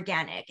are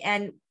organic.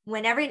 And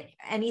whenever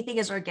anything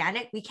is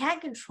organic, we can't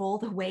control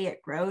the way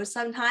it grows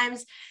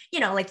sometimes.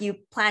 Like you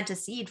plant a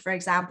seed, for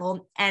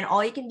example, and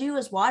all you can do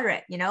is water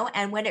it,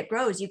 and when it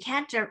grows, you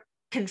can't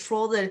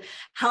control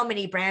how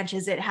many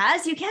branches it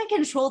has. You can't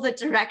control the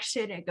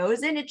direction it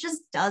goes in. It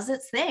just does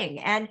its thing.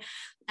 And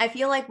I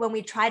feel like when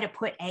we try to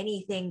put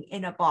anything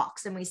in a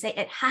box and we say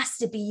it has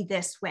to be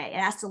this way, it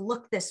has to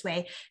look this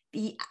way,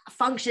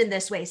 function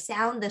this way,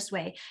 sound this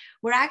way,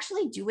 we're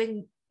actually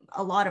doing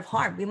a lot of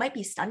harm. We might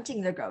be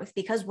stunting the growth,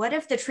 because what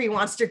if the tree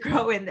wants to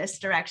grow in this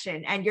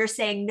direction and you're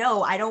saying,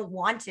 no, I don't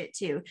want it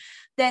to?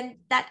 Then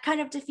that kind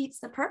of defeats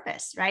the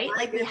purpose, right?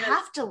 Like we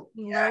have to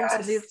learn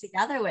to move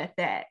together with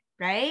it,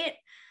 right?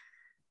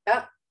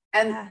 Yep.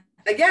 And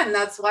again,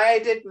 that's why I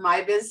did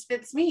My Biz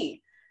Fits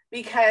Me,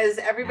 because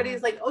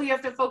everybody's like, oh, you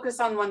have to focus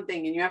on one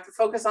thing and you have to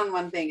focus on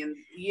one thing. And,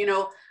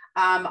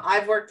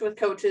 I've worked with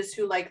coaches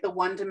who like the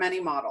one-to-many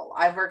model.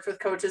 I've worked with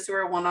coaches who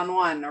are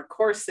one-on-one or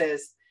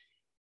courses.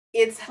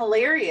 It's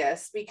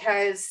hilarious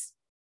because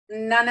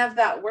none of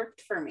that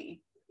worked for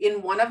me.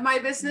 In one of my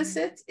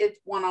businesses, it's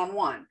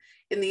one-on-one.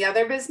 In the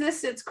other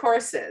business, it's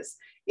courses.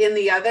 In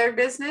the other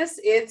business,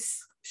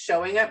 it's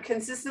showing up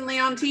consistently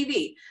on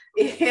TV.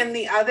 In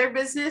the other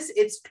business,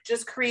 it's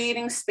just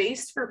creating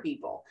space for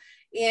people.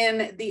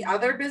 In the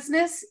other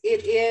business,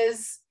 it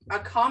is a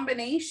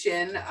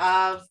combination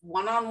of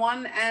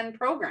one-on-one and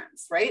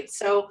programs, right?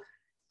 So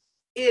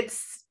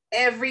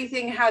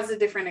everything has a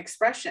different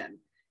expression.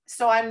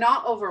 So I'm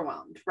not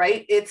overwhelmed,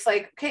 right? It's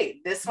like,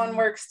 okay, this one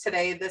works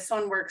today, this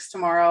one works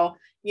tomorrow,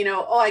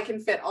 I can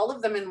fit all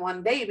of them in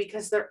one day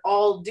because they're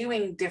all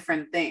doing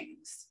different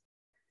things,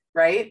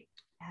 right?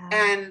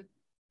 And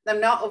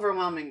I'm not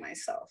overwhelming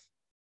myself.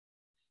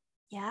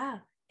 Yeah,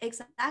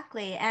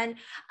 exactly. And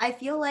I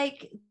feel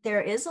like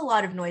there is a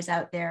lot of noise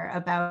out there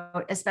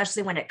about,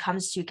 especially when it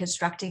comes to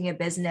constructing a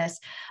business,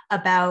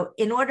 about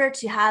in order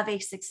to have a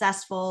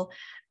successful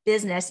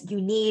business,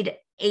 you need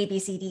A, B,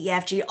 C, D, E,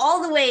 F, G,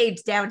 all the way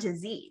down to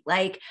Z.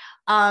 Like,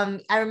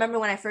 I remember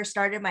when I first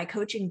started my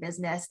coaching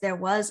business, there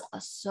was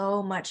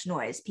so much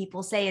noise.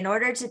 People say, in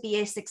order to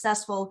be a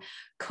successful,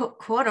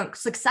 quote unquote,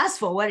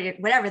 successful,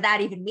 whatever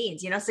that even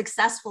means,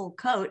 successful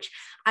coach,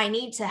 I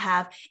need to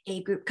have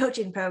a group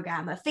coaching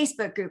program, a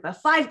Facebook group, a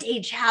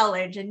 5-day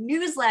challenge, a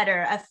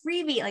newsletter, a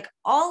freebie, like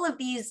all of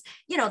these,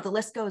 the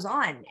list goes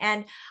on.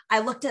 And I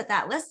looked at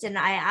that list and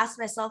I asked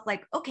myself,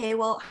 like, okay,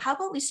 well, how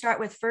about we start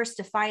with first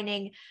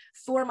defining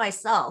for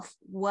myself,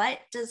 what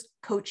does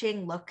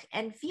coaching look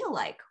and feel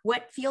like?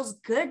 What feels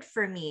good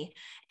for me?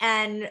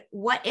 And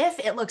what if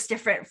it looks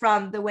different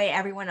from the way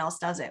everyone else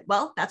does it?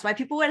 Well, that's why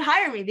people would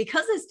hire me,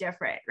 because it's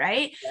different,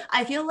 right? Yeah.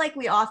 I feel like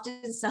we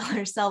often sell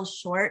ourselves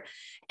short.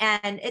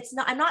 And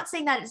I'm not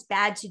saying that it's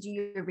bad to do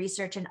your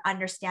research and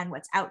understand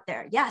what's out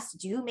there. Yes,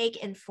 do make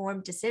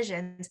informed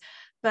decisions,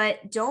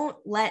 but don't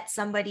let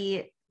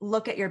somebody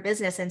look at your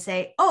business and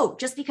say, oh,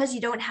 just because you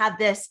don't have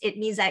this, it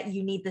means that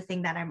you need the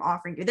thing that I'm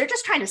offering you. They're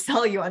just trying to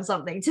sell you on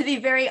something, to be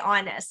very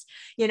honest.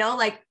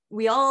 Like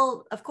we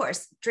all, of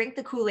course, drink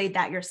the Kool-Aid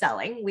that you're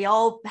selling. We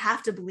all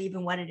have to believe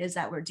in what it is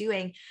that we're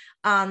doing.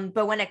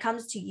 But when it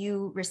comes to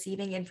you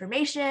receiving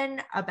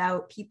information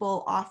about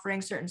people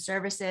offering certain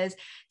services,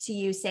 to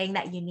you saying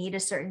that you need a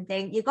certain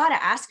thing, you got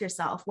to ask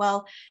yourself,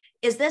 well,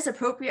 is this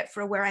appropriate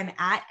for where I'm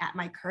at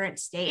my current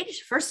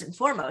stage? First and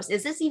foremost,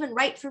 is this even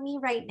right for me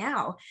right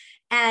now?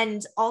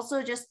 And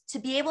also just to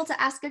be able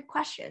to ask good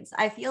questions.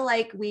 I feel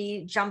like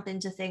we jump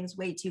into things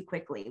way too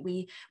quickly.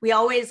 We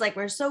always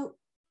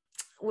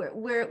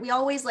we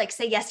always like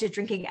say yes to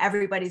drinking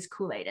everybody's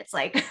Kool-Aid. It's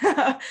like,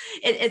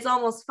 it's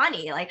almost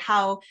funny, like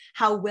how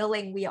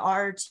willing we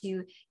are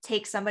to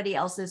take somebody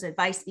else's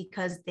advice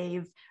because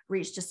they've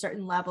reached a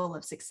certain level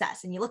of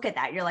success. And you look at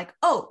that, you're like,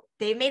 oh,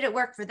 they made it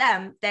work for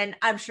them, then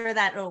I'm sure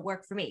that it'll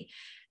work for me.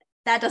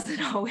 That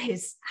doesn't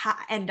always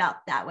end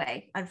up that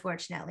way,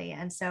 unfortunately.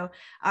 And so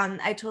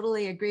I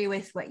totally agree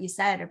with what you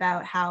said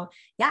about how,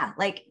 yeah,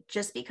 like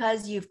just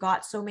because you've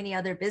got so many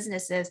other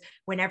businesses,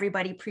 when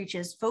everybody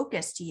preaches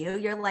focus to you,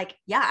 you're like,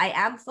 yeah, I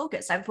am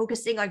focused. I'm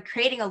focusing on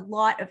creating a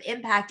lot of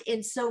impact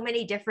in so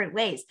many different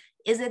ways.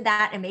 Isn't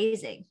that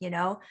amazing?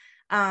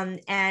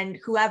 And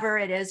whoever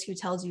it is who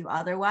tells you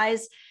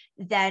otherwise,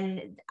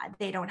 then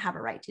they don't have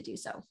a right to do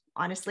so.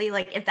 Honestly,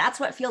 like if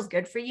that's what feels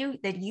good for you,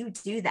 then you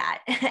do that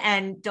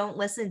and don't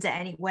listen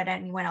to what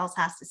anyone else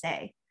has to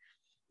say.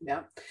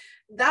 Yeah.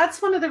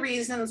 That's one of the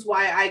reasons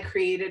why I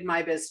created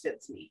My Biz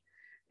Fits Me,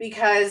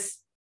 because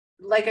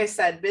like I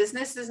said,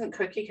 business isn't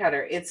cookie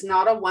cutter. It's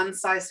not a one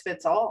size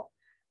fits all,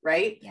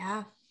 right?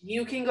 Yeah.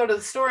 You can go to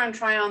the store and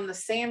try on the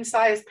same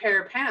size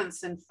pair of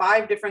pants in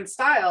 5 different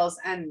styles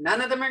and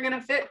none of them are going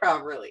to fit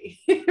properly,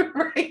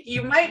 right?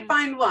 You might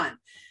find one,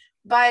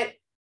 but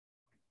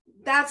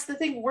that's the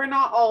thing. We're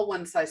not all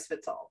one size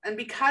fits all. And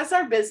because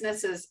our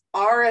businesses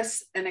are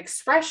an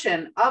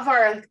expression of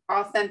our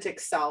authentic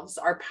selves,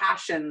 our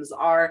passions,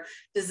 our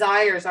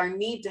desires, our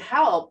need to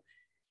help,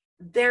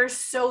 they're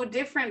so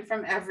different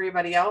from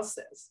everybody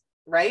else's,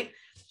 right?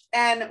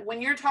 And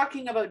when you're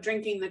talking about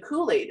drinking the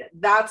Kool-Aid,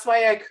 that's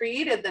why I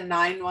created the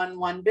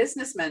 911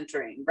 business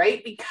mentoring,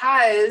 right?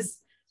 Because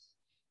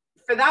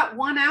for that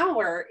 1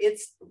 hour,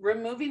 it's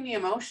removing the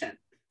emotion.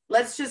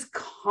 Let's just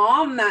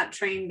calm that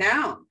train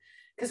down.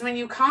 Because when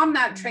you calm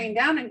that train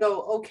down and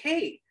go,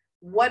 okay,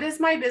 what does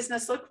my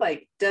business look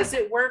like? Does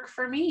it work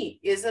for me?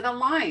 Is it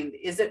aligned?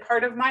 Is it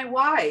part of my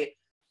why?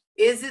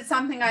 Is it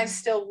something I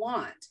still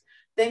want?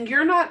 Then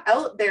you're not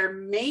out there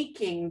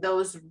making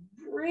those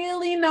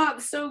really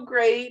not so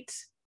great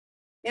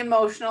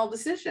emotional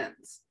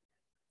decisions,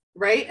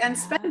 right? And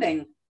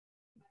spending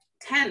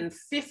 $10,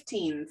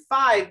 $15,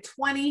 $5,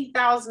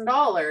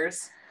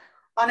 $20,000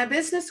 on a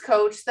business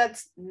coach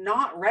that's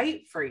not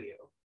right for you.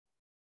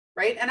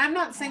 Right. And I'm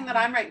not saying that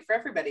I'm right for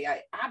everybody.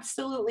 I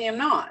absolutely am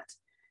not.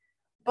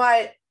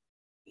 But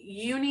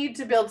you need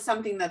to build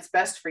something that's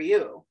best for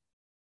you.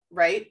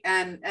 Right.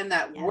 And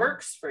that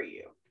works for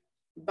you.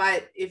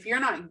 But if you're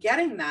not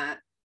getting that,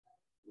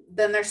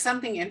 then there's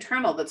something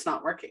internal that's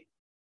not working.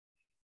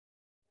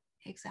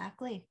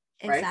 Exactly.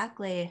 Right?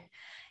 Exactly.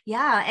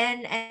 Yeah.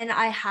 And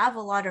I have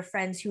a lot of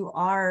friends who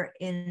are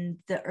in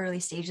the early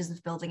stages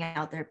of building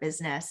out their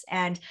business.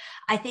 And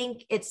I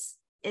think it's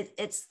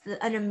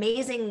an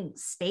amazing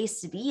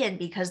space to be in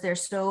because they're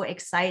so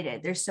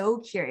excited. They're so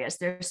curious.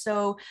 They're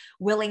so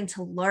willing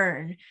to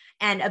learn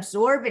and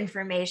absorb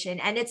information.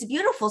 And it's a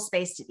beautiful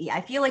space to be.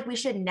 I feel like we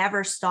should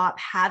never stop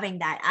having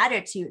that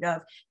attitude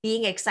of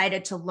being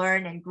excited to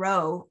learn and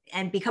grow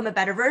and become a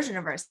better version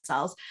of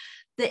ourselves.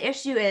 The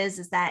issue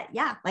is that,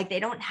 like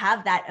they don't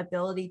have that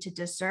ability to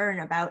discern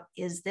about,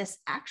 is this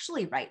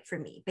actually right for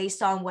me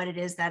based on what it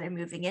is that I'm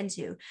moving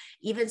into?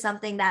 Even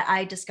something that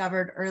I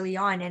discovered early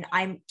on, and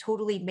I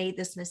totally made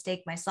this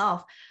mistake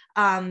myself,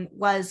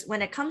 was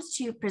when it comes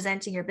to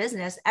presenting your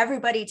business,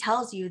 everybody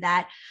tells you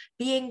that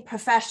being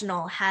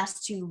professional has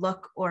to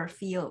look or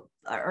feel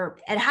or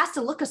it has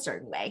to look a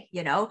certain way,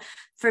 you know.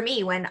 For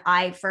me, when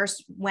I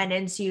first went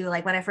into,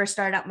 like, when I first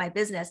started up my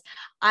business,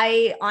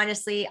 I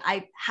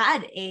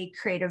had a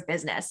creative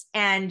business,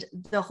 and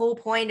the whole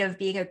point of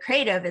being a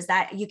creative is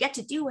that you get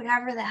to do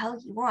whatever the hell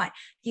you want.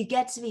 You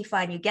get to be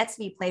fun, you get to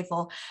be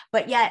playful.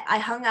 But yet I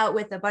hung out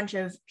with a bunch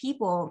of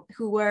people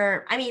who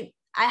were, I mean,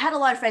 I had a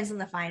lot of friends in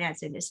the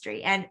finance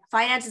industry, and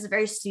finance is a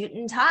very suit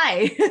and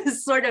tie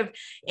sort of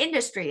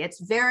industry.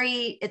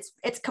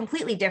 It's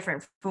completely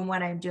different from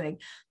what I'm doing.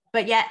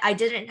 But yet I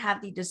didn't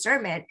have the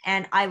discernment,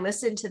 and I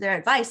listened to their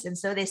advice. And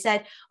so they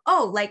said,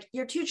 oh, like,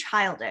 you're too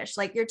childish,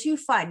 like, you're too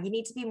fun. You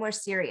need to be more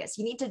serious.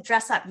 You need to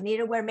dress up. You need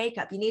to wear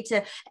makeup. You need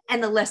to,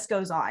 and the list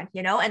goes on,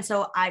 you know? And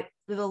so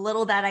the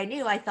little that I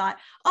knew, I thought,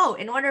 oh,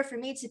 in order for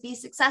me to be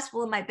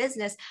successful in my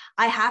business,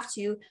 I have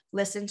to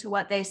listen to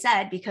what they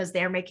said, because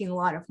they're making a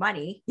lot of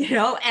money, you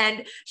know,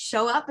 and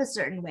show up a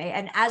certain way.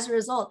 And as a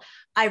result,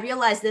 I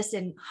realized this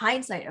in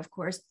hindsight, of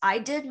course, I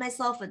did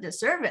myself a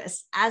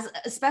disservice,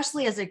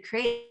 especially as a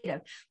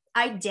creative.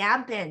 I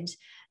dampened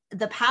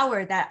the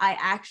power that I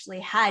actually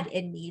had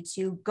in me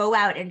to go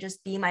out and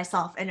just be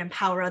myself and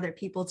empower other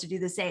people to do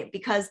the same,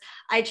 because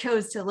I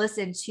chose to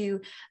listen to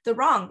the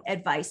wrong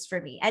advice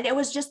for me. And it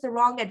was just the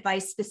wrong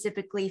advice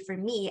specifically for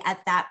me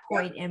at that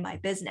point in my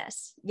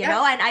business, you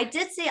know? And I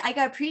did say, I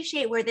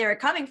appreciate where they were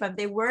coming from.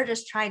 They were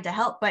just trying to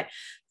help, but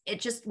it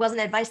just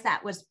wasn't advice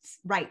that was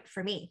right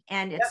for me.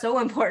 And it's so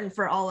important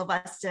for all of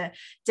us to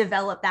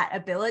develop that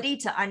ability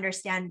to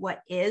understand what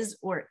is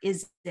or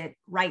isn't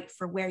right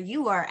for where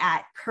you are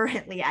at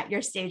currently at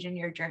your stage in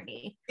your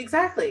journey.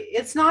 Exactly.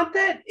 It's not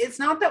that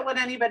what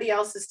anybody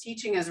else is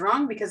teaching is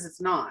wrong, because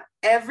it's not.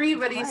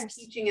 Everybody's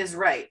teaching is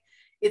right.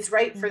 It's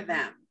right for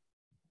them,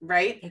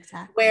 right?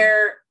 Exactly.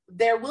 Where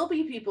there will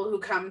be people who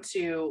come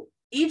to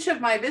each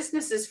of my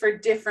businesses for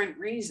different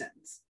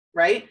reasons,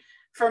 right?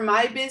 For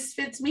my biz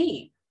fits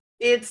me.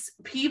 It's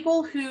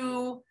people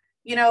who,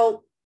 you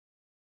know,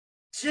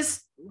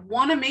 just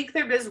want to make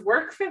their biz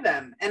work for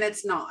them, and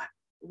it's not,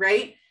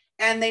 right?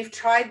 And they've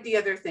tried the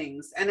other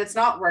things and it's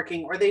not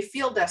working, or they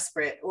feel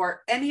desperate,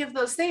 or any of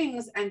those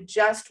things, and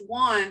just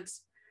want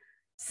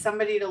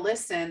somebody to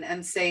listen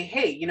and say,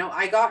 hey, you know,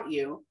 I got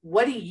you.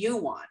 What do you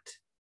want?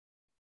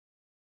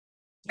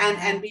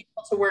 And be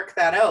able to work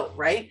that out,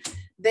 right?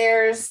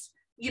 There's,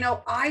 you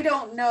know, I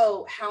don't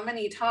know how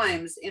many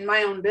times in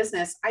my own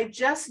business, I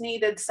just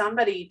needed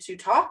somebody to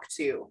talk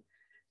to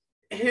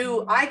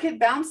who I could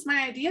bounce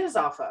my ideas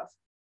off of,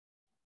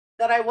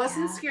 that I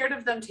wasn't scared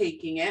of them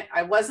taking it.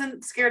 I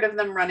wasn't scared of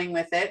them running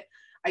with it.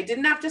 I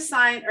didn't have to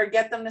sign or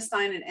get them to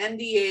sign an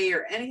NDA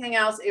or anything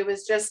else. It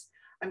was just,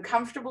 I'm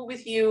comfortable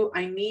with you.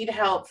 I need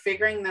help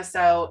figuring this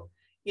out,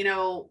 you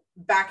know,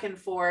 back and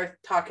forth,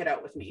 talk it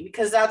out with me,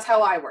 because that's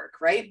how I work,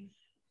 right?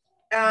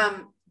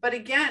 But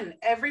again,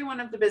 every one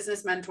of the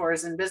business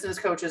mentors and business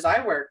coaches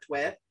I worked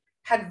with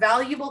had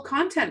valuable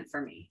content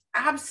for me,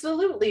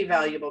 absolutely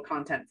valuable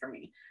content for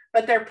me,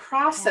 but their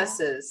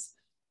processes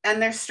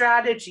and their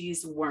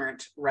strategies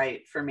weren't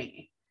right for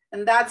me.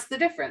 And that's the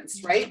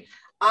difference, right?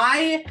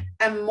 I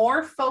am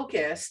more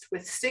focused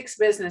with 6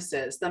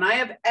 businesses than I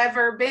have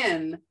ever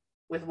been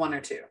with 1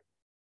 or 2.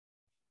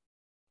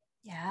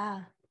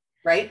 Yeah.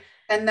 Right.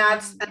 And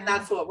that's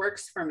what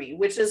works for me,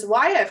 which is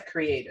why I've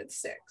created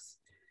 6.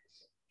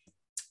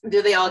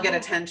 Do they all get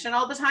attention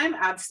all the time?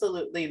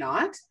 Absolutely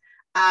not.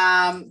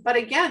 But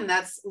again,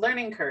 that's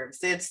learning curves.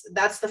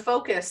 That's the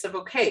focus of,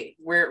 okay,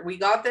 we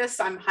got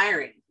this, I'm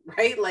hiring,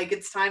 right? Like,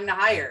 it's time to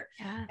hire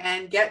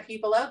and get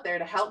people out there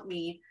to help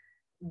me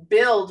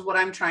build what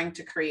I'm trying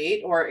to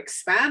create or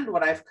expand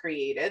what I've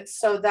created,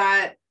 so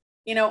that,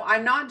 you know,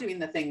 I'm not doing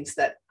the things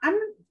that I'm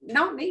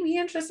not maybe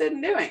interested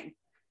in doing.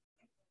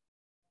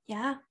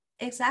 Yeah,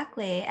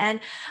 exactly. And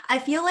I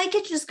feel like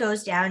it just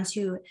goes down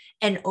to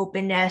an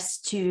openness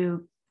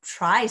to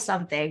try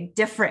something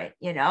different.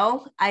 You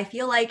know, I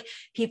feel like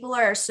people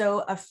are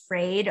so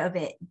afraid of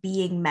it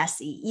being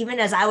messy.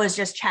 Even as I was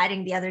just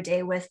chatting the other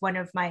day with one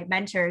of my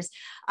mentors,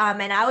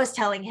 and I was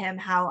telling him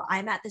how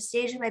I'm at the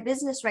stage in my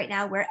business right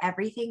now where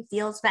everything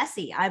feels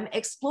messy. I'm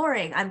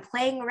exploring, I'm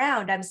playing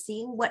around, I'm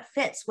seeing what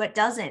fits, what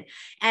doesn't.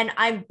 And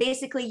I'm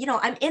basically, you know,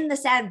 I'm in the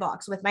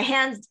sandbox with my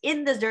hands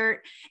in the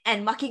dirt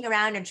and mucking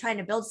around and trying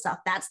to build stuff.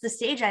 That's the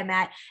stage I'm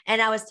at.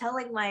 And I was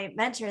telling my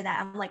mentor that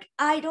I'm like,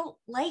 I don't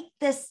like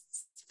this,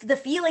 the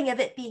feeling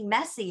of it being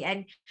messy.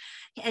 And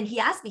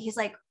he asked me, he's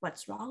like,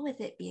 what's wrong with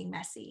it being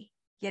messy?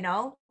 You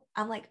know,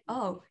 I'm like,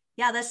 oh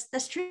yeah,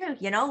 that's true.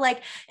 You know,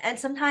 like, and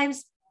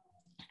sometimes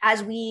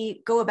as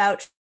we go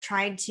about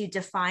trying to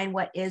define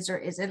what is or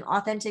isn't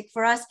authentic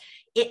for us,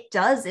 it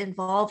does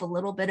involve a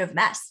little bit of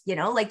mess, you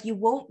know, like you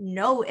won't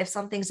know if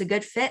something's a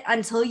good fit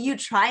until you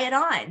try it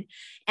on.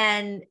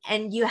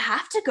 And you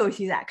have to go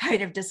through that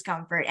kind of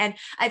discomfort. And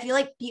I feel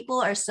like people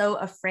are so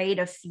afraid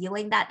of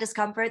feeling that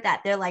discomfort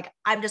that they're like,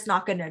 I'm just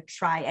not going to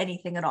try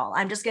anything at all.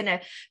 I'm just going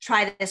to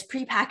try this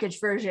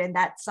prepackaged version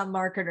that some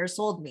marketer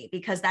sold me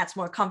because that's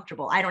more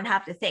comfortable. I don't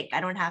have to think.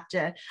 I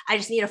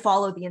just need to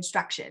follow the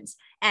instructions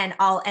and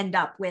I'll end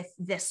up with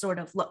this sort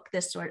of look,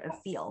 this sort of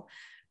feel.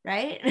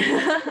 right?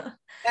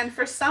 And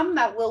for some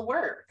that will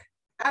work.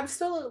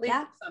 Absolutely.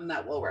 Yeah. For some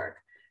that will work.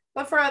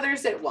 But for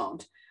others, it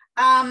won't.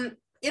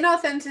 In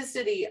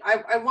authenticity,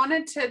 I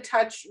wanted to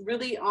touch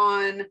really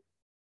on,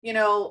 you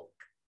know,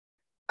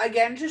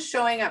 again, just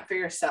showing up for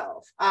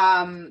yourself.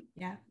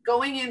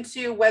 Going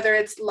into whether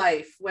it's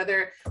life,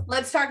 whether,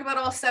 let's talk about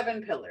all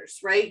 7 pillars,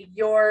 right?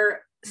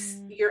 Your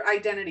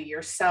identity,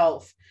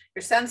 yourself,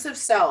 your sense of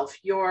self,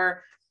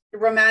 your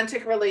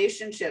romantic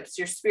relationships,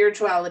 your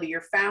spirituality,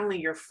 your family,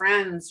 your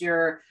friends,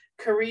 your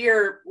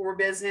career or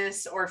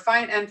business or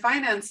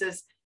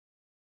finances.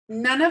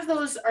 None of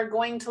those are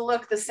going to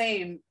look the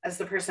same as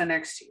the person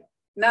next to you.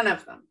 None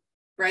of them,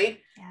 right?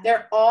 Yeah.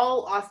 They're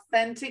all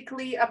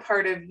authentically a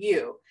part of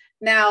you.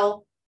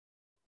 Now,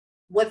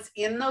 what's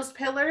in those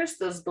pillars,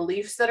 those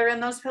beliefs that are in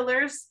those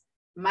pillars,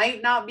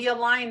 might not be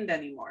aligned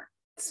anymore.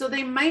 So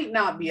they might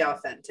not be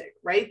authentic,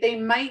 right? They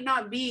might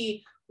not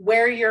be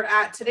where you're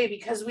at today,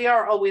 because we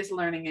are always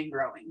learning and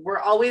growing. We're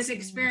always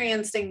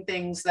experiencing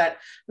things that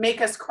make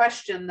us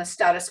question the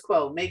status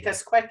quo, make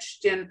us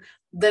question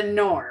the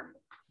norm,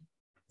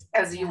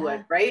 as you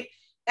would, right?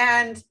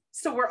 And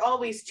so we're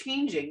always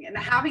changing, and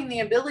having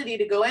the ability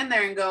to go in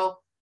there and go,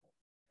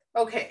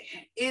 okay,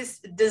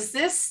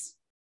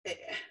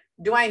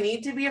 do I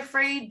need to be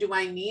afraid? Do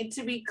I need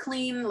to be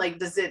clean?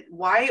 Like,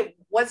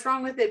 what's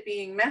wrong with it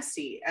being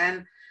messy?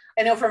 And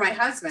I know for my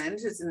husband,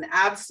 who's an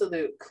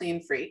absolute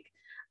clean freak,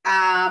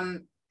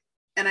 and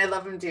I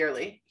love him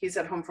dearly. He's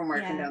at home from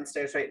work and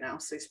downstairs right now,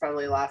 so he's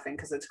probably laughing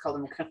because it's called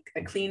him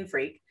a clean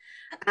freak.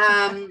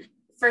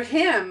 For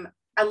him,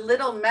 a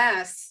little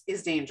mess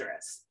is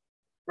dangerous,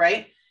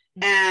 right?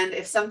 And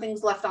if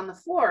something's left on the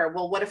floor,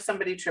 well, what if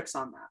somebody trips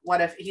on that?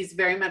 What if he's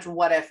very much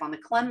what if on the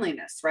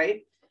cleanliness,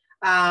 right?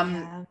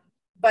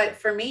 But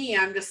for me,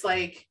 I'm just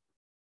like,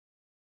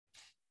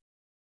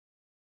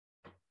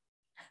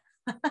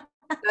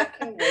 that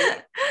can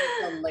wait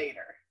until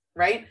later,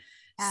 right?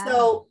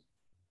 So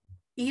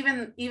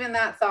even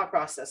that thought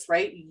process,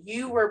 right?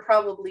 You were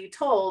probably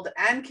told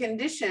and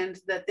conditioned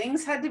that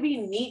things had to be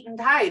neat and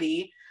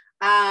tidy.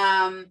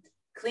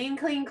 Clean,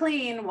 clean,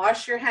 clean,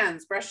 wash your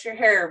hands, brush your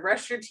hair,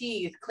 brush your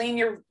teeth, clean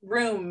your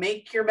room,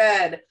 make your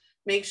bed,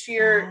 make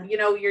sure,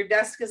 your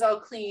desk is all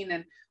clean,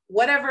 and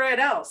whatever it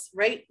else,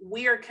 right?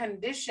 We are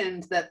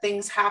conditioned that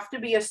things have to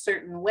be a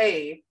certain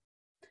way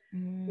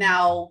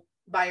now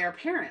by our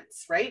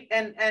parents, right?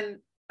 And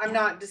I'm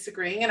not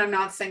disagreeing, and I'm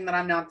not saying that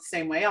I'm not the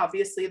same way.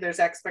 Obviously, there's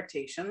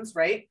expectations,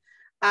 right?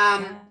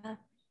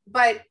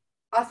 But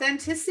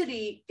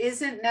authenticity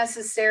isn't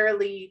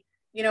necessarily,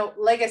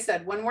 like I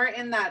said, when we're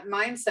in that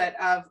mindset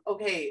of,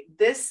 okay,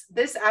 this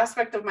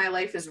aspect of my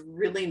life is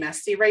really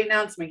messy right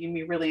now, it's making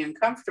me really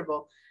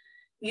uncomfortable.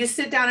 You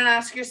sit down and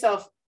ask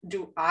yourself,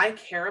 do I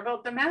care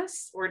about the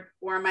mess, or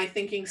am I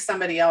thinking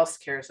somebody else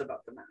cares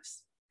about the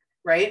mess?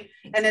 Right.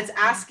 Exactly. And it's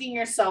asking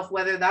yourself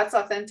whether that's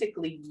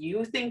authentically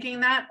you thinking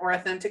that, or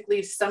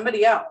authentically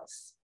somebody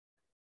else.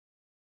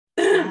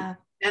 And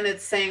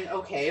it's saying,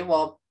 okay,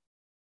 well,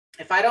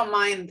 if I don't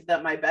mind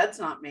that my bed's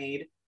not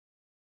made,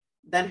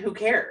 then who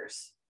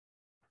cares?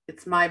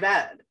 It's my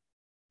bed.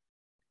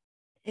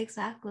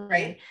 Exactly.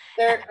 Right.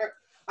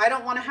 I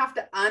don't want to have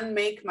to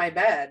unmake my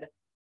bed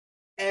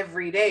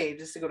every day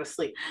just to go to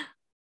sleep.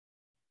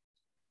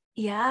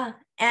 Yeah.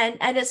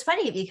 And it's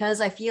funny because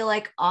I feel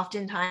like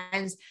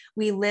oftentimes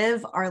we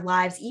live our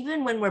lives,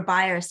 even when we're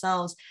by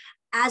ourselves,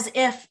 as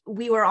if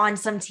we were on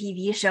some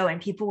TV show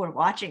and people were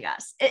watching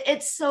us.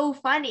 It's so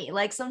funny.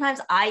 Like sometimes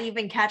I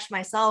even catch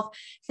myself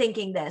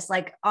thinking this,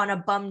 like on a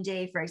bum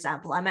day, for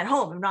example, I'm at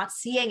home, I'm not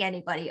seeing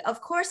anybody. Of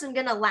course, I'm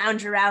going to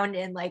lounge around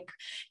in like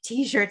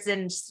t-shirts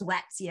and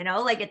sweats,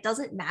 like it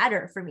doesn't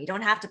matter for me.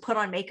 Don't have to put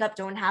on makeup,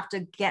 don't have to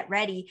get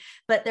ready.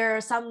 But there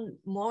are some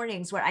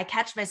mornings where I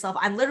catch myself,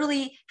 I'm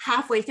literally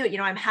halfway through it,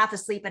 I'm half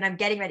asleep and I'm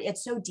getting ready.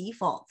 It's so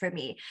default for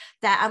me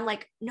that I'm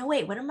like, no,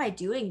 wait, what am I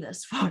doing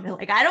this for?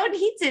 Like, I don't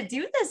need to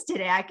do this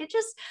today. I could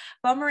just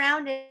bum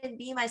around and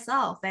be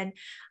myself. And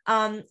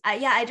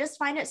I just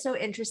find it so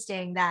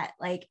interesting that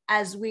like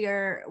as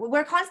we're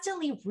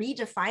constantly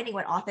redefining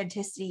what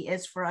authenticity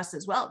is for us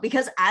as well,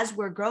 because as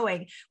we're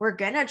growing, we're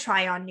gonna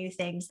try on new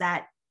things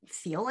that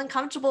feel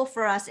uncomfortable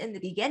for us in the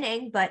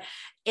beginning, but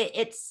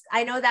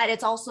I know that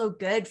it's also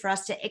good for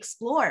us to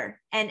explore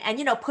and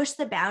push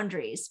the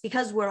boundaries,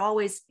 because we're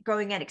always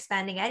growing and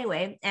expanding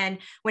anyway. And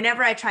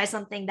whenever I try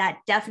something that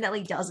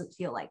definitely doesn't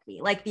feel like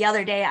me, like the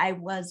other day I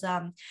was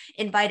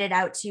invited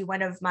out to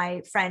one of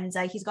my friends,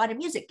 he's got a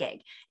music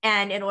gig,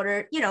 and in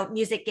order,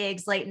 music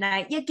gigs late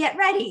night, you get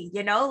ready,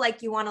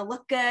 like you want to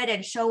look good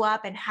and show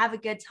up and have a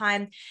good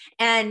time.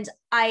 And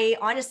I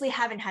honestly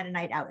haven't had a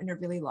night out in a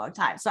really long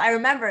time. So I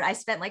remember I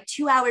spent like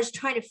 2 hours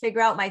trying to figure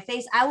out my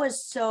face. I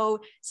was so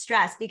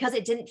stressed because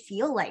it didn't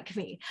feel like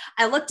me.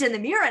 I looked in the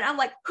mirror and I'm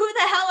like, who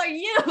the hell are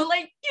you?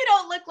 Like, you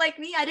don't look like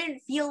me. I didn't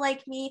feel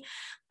like me.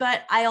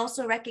 But I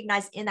also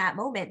recognized in that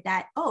moment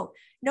that, oh,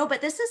 no, but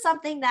this is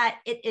something that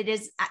it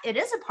is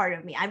a part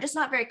of me. I'm just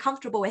not very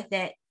comfortable with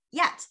it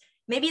yet.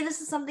 maybe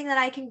this is something that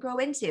I can grow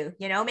into,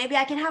 maybe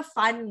I can have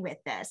fun with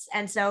this.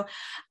 And so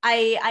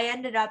I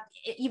ended up,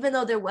 even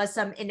though there was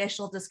some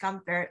initial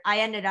discomfort, I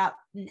ended up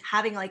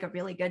having like a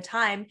really good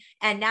time.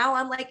 And now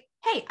I'm like,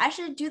 hey, I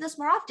should do this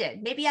more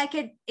often. Maybe I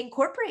could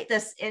incorporate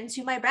this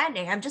into my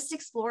branding. I'm just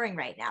exploring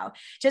right now,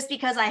 just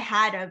because I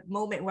had a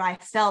moment where I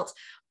felt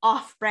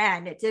off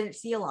brand. It didn't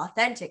feel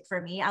authentic for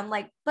me. I'm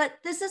like, but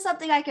this is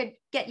something I could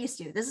get used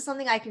to. This is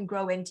something I can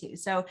grow into.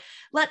 So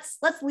let's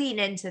lean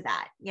into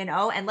that,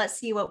 and let's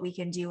see what we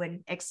can do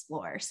and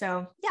explore.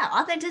 So yeah,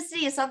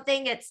 authenticity is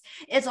something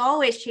it's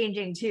always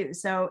changing too.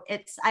 So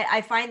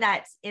I find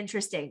that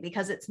interesting,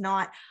 because it's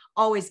not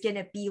always going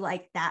to be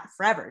like that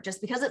forever. Just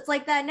because it's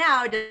like that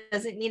now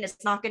doesn't mean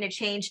it's not going to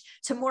change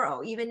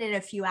tomorrow, even in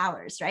a few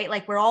hours, right?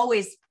 Like we're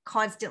always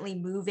constantly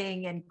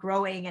moving and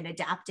growing and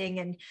adapting,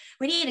 and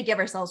we need to give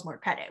ourselves more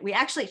credit. We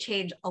actually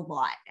change a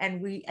lot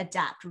and we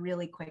adapt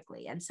really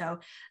quickly. And so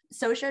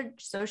should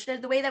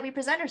the way that we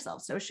present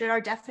ourselves. So should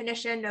our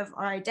definition of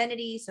our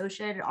identity. So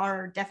should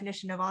our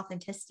definition of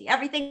authenticity.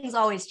 Everything's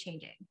always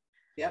changing.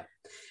 Yep.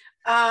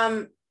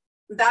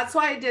 That's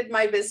why I did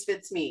my Biz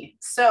Fits Me.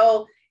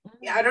 So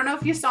yeah, I don't know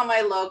if you saw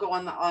my logo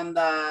on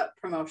the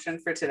promotion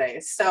for today.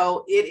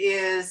 So it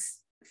is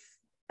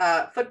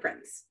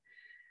footprints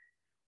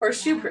or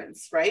shoe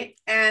prints, right?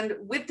 And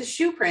with the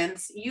shoe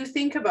prints, you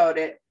think about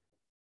it,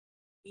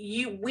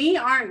 we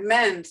aren't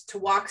meant to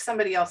walk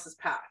somebody else's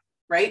path,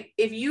 right?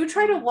 If you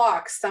try to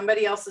walk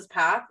somebody else's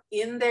path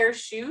in their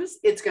shoes,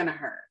 it's going to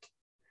hurt.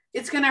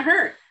 It's going to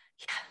hurt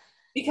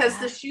because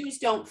the shoes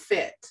don't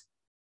fit,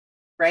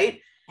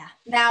 right? Yeah.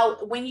 Now,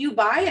 when you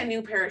buy a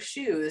new pair of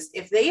shoes,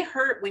 if they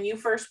hurt when you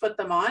first put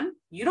them on,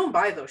 you don't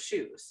buy those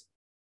shoes.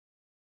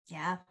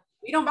 Yeah.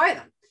 You don't buy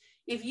them.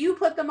 If you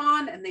put them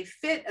on and they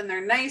fit and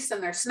they're nice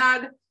and they're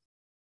snug,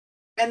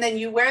 and then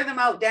you wear them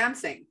out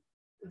dancing,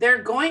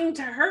 they're going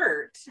to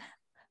hurt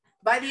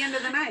by the end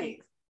of the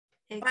night.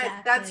 Exactly.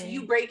 But that's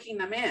you breaking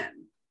them in.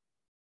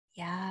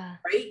 Yeah.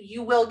 Right?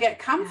 You will get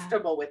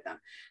comfortable with them.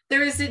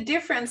 There is a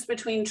difference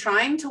between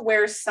trying to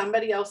wear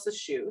somebody else's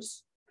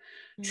shoes,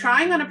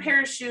 trying on a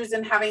pair of shoes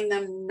and having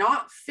them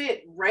not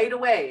fit right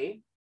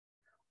away,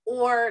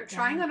 or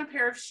trying on a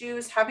pair of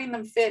shoes, having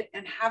them fit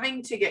and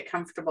having to get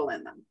comfortable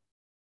in them.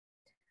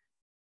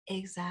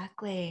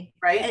 Exactly.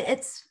 Right?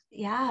 It's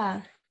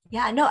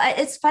no,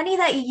 it's funny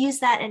that you use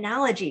that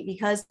analogy,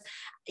 because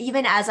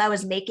even as I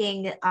was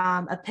making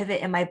a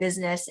pivot in my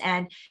business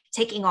and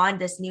taking on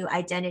this new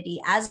identity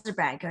as a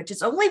brand coach,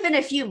 it's only been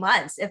a few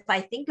months. If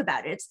I think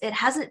about it, it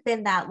hasn't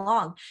been that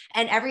long.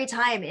 And every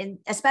time,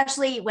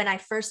 especially when I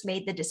first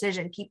made the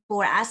decision, people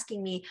were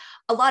asking me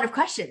a lot of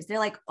questions. They're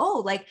like,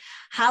 oh, like,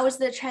 how is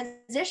the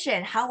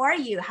transition? How are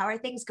you? How are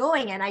things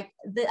going? And I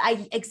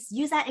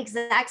use that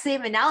exact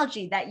same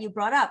analogy that you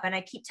brought up. And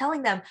I keep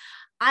telling them,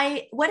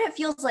 what it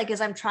feels like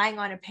is I'm trying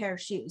on a pair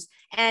of shoes,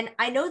 and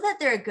I know that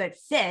they're a good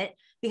fit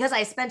because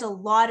I spent a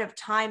lot of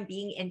time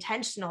being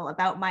intentional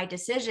about my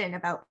decision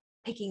about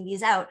picking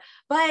these out,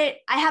 but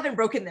I haven't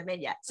broken them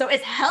in yet. So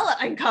it's hella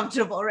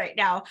uncomfortable right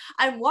now.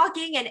 I'm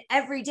walking and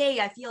every day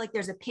I feel like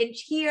there's a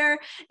pinch here.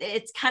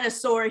 It's kind of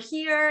sore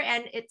here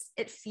and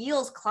it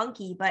feels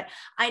clunky, but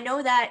I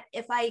know that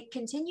if I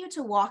continue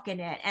to walk in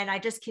it and I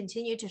just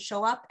continue to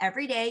show up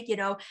every day,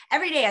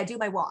 every day I do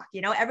my walk,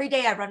 every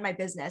day I run my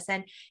business,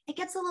 and it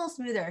gets a little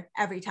smoother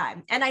every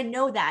time. And I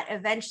know that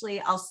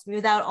eventually I'll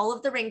smooth out all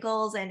of the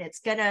wrinkles and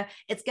it's gonna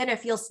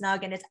feel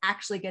snug and it's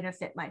actually gonna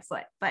fit my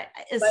foot. But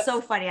it's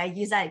so funny. I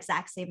use that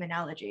exact same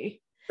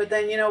analogy. But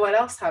then you know what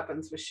else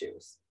happens with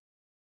shoes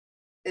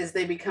is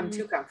they become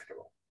too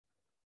comfortable.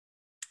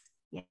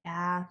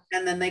 Yeah.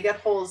 And then they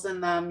get holes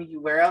in them. You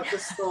wear out the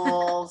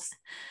soles,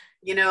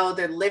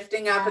 they're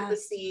lifting up at the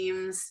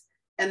seams,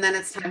 and then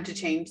it's time to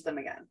change them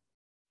again.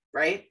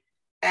 Right.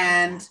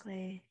 And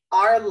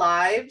our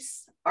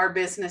lives, our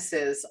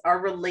businesses, our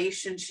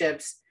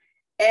relationships,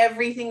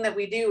 everything that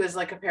we do is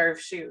like a pair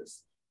of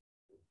shoes.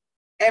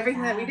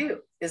 Everything that we do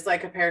is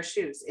like a pair of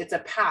shoes. It's a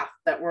path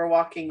that we're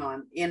walking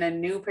on in a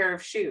new pair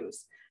of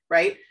shoes,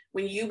 right?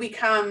 When you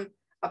become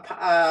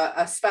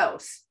a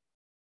spouse,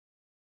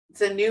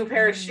 it's a new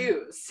pair of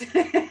shoes.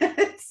 And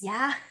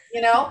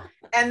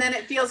then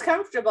it feels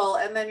comfortable.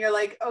 And then you're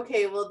like,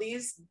 okay, well,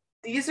 these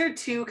are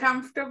too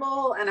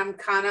comfortable and I'm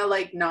kind of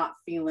like not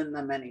feeling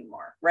them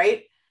anymore,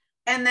 right?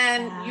 And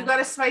then you got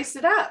to spice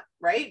it up,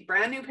 right?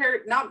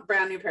 Not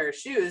brand new pair of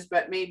shoes,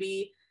 but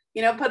maybe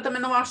put them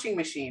in the washing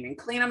machine and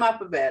clean them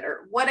up a bit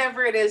or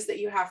whatever it is that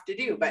you have to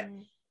do. But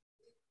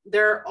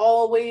they're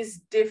always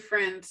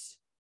different.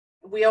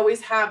 We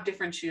always have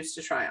different shoes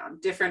to try on,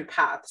 different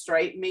paths,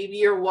 right? Maybe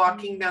you're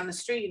walking down the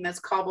street and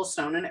it's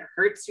cobblestone and it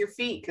hurts your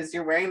feet because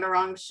you're wearing the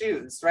wrong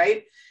shoes,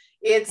 right?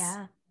 It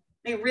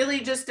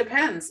really just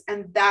depends.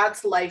 And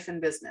that's life and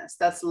business.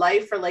 That's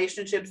life,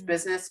 relationships,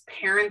 business,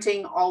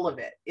 parenting, all of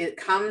it. It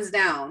comes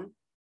down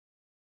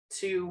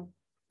to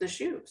the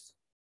shoes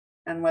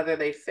and whether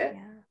they fit.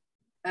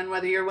 And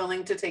whether you're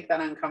willing to take that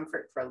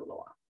uncomfort for a little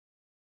while.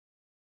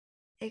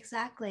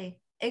 Exactly.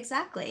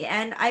 Exactly.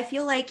 And I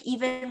feel like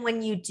even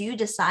when you do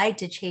decide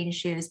to change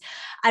shoes,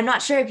 I'm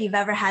not sure if you've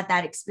ever had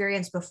that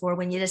experience before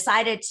when you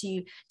decided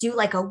to do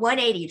like a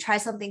 180, try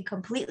something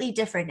completely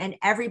different, and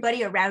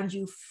everybody around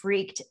you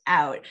freaked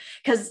out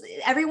because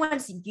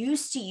everyone's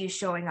used to you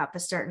showing up a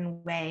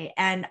certain way.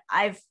 And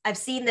I've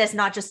seen this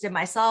not just in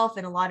myself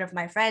and a lot of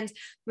my friends.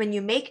 When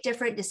you make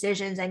different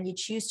decisions and you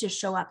choose to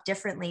show up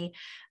differently,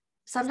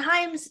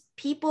 sometimes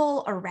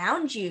people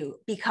around you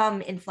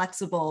become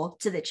inflexible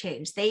to the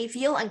change. They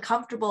feel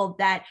uncomfortable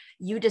that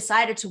you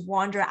decided to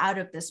wander out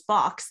of this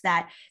box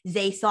that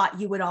they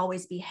thought you would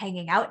always be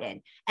hanging out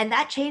in. And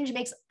that change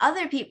makes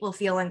other people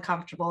feel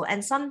uncomfortable.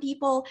 And some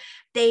people,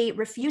 they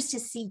refuse to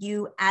see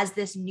you as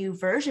this new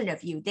version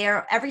of you.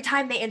 They're every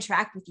time they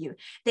interact with you,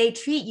 they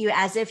treat you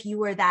as if you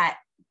were that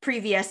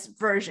previous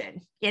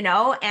version,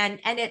 and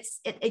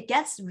it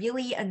gets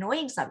really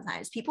annoying.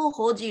 Sometimes people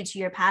hold you to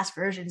your past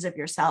versions of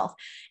yourself,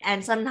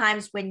 and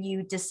sometimes when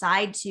you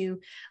decide to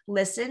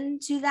listen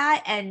to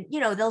that, and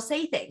they'll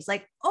say things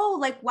like, oh,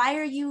 like, why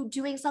are you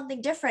doing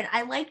something different?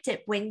 I liked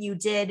it when you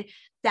did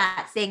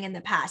that thing in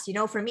the past.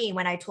 For me,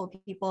 when I told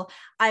people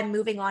I'm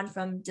moving on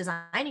from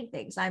designing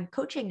things, I'm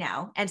coaching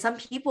now, and some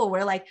people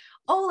were like,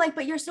 oh, like,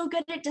 but you're so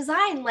good at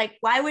design, like,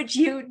 why would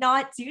you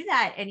not do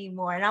that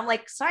anymore? And I'm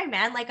like, sorry,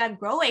 man, like, I'm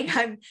growing,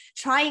 I'm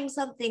trying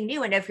something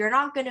new, and if you're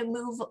not going to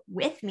move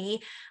with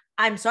me,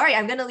 I'm sorry,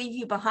 I'm going to leave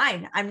you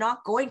behind. I'm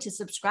not going to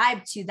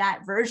subscribe to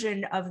that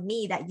version of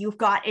me that you've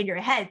got in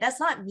your head. That's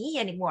not me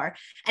anymore.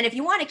 And if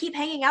you want to keep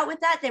hanging out with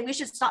that, then we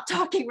should stop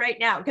talking right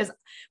now, because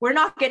we're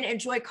not going to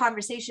enjoy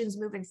conversations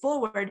moving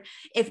forward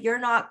if you're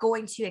not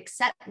going to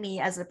accept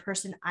me as a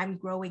person I'm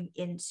growing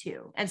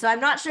into. And so I'm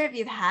not sure if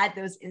you've had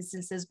those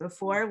instances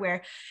before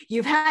where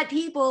you've had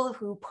people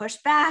who push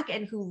back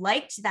and who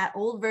liked that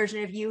old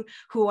version of you,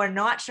 who are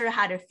not sure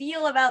how to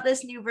feel about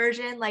this new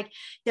version. Like,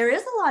 there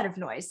is a lot of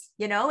noise,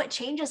 it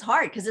changes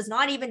hard because it's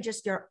not even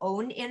just your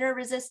own inner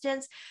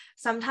resistance.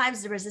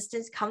 Sometimes the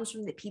resistance comes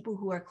from the people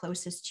who are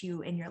closest to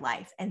you in your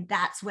life. And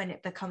that's when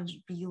it becomes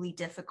really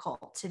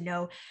difficult to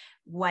know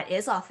what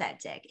is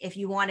authentic if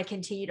you want to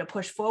continue to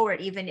push forward,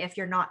 even if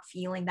you're not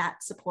feeling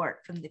that support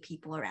from the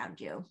people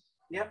around you.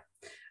 Yep.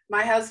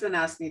 My husband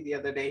asked me the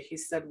other day, he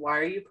said, why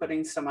are you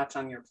putting so much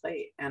on your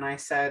plate? And I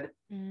said,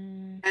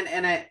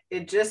 and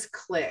it just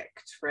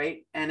clicked,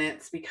 right? And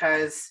it's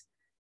because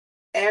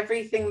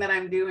everything that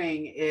I'm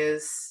doing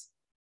is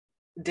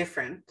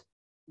different,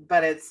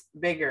 but it's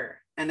bigger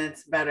and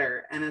it's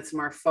better and it's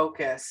more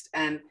focused.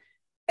 And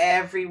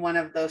every one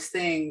of those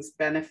things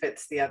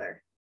benefits the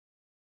other.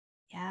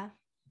 Yeah.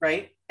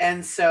 Right.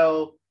 And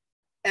so,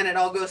 and it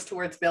all goes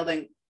towards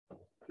building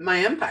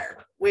my empire,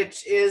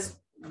 which is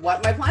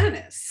what my plan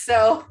is.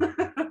 So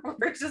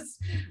we're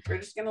just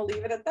going to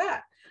leave it at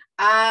that.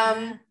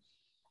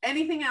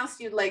 Anything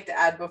else you'd like to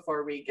add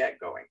before we get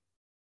going?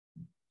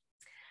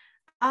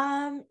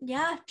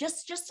 Yeah,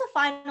 just a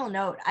final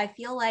note. I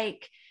feel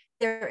like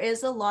there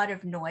is a lot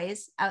of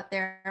noise out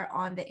there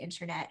on the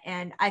internet,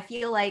 and I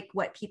feel like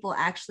what people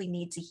actually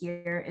need to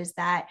hear is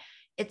that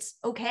it's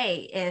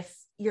okay if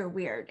you're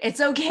weird.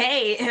 It's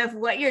okay if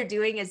what you're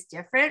doing is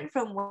different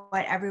from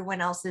what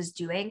everyone else is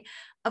doing.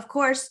 Of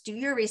course, do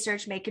your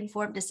research, make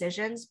informed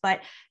decisions,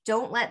 but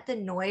don't let the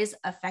noise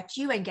affect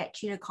you and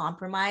get you to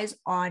compromise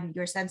on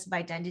your sense of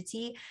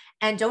identity.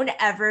 And don't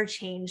ever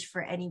change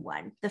for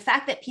anyone. The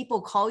fact that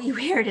people call you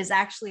weird is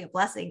actually a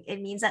blessing.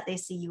 It means that they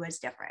see you as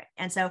different.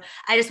 And so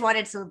I just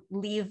wanted to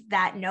leave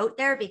that note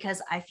there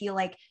because I feel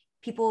like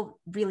people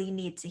really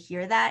need to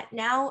hear that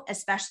now,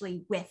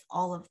 especially with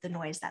all of the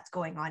noise that's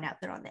going on out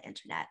there on the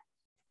internet.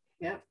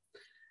 Yeah.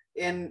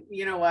 And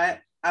you know what?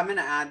 I'm going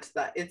to add to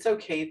that. It's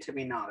okay to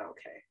be not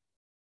okay.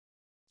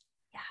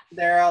 Yeah.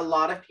 There are a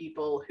lot of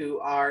people who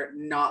are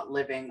not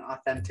living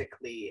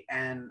authentically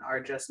and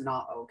are just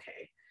not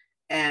okay.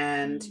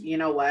 And you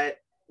know what?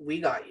 We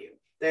got you.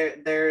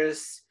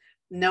 There's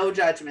no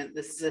judgment.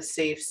 This is a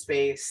safe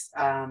space.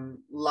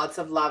 Lots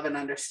of love and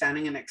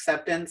understanding and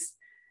acceptance.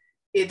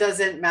 It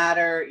doesn't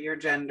matter your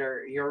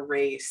gender, your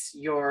race,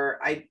 who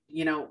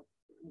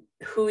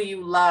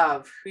you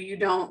love, who you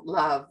don't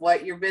love,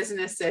 what your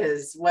business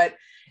is, what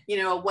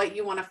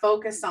you want to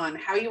focus on,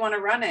 how you want to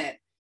run it.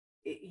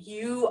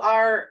 You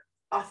are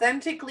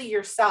authentically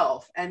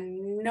yourself,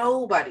 and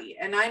nobody,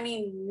 and I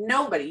mean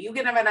nobody, you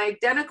can have an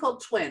identical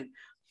twin.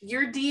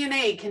 Your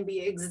DNA can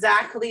be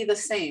exactly the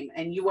same,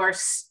 and you are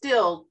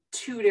still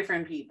two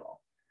different people.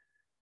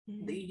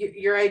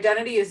 Your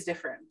identity is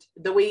different.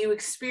 The way you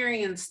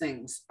experience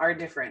things are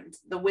different.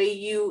 The way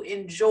you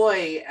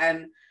enjoy,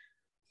 and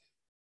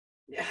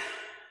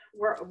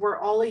we're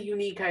all a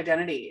unique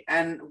identity.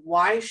 And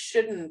why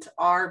shouldn't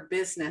our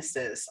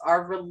businesses,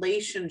 our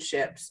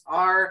relationships,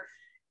 our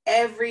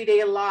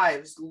everyday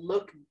lives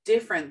look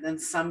different than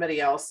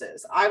somebody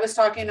else's? I was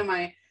talking to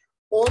my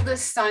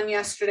oldest son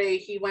yesterday.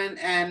 He went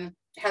and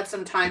had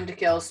some time to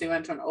kill, so he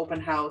went to an open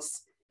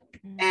house,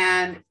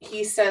 and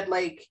he said,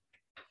 like,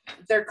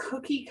 they're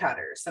cookie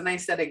cutters. And I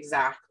said,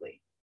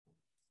 exactly.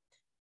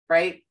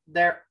 Right?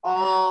 They're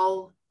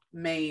all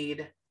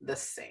made the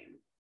same.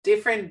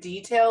 different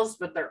details,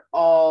 but they're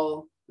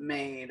all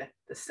made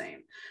the same.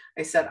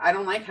 I said, I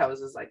don't like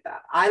houses like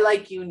that. I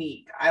like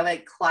unique. I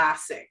like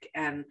classic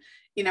and,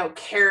 you know,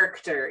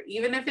 character,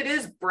 even if it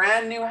is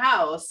brand new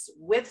house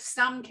with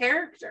some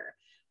character,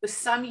 with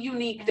some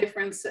unique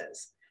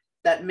differences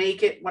that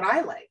make it what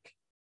I like.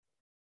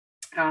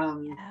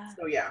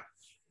 So yeah.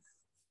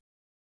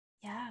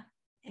 Yeah,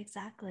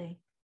 exactly.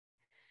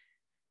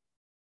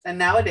 And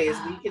nowadays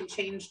we can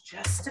change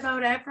just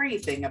about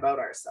everything about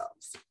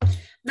ourselves.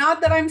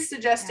 Not that I'm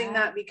suggesting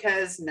that,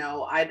 because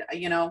no,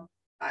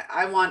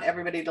 I want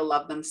everybody to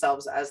love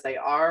themselves as they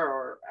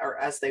are, or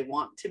as they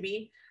want to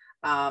be.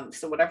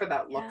 So whatever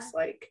that looks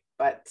like,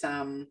 but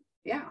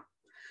yeah.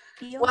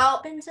 Be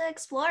open to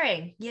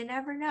exploring. You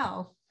never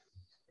know.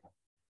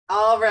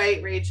 All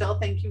right, Rachel,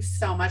 thank you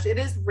so much. It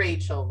is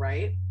Rachel,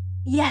 right?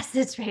 Yes,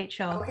 it's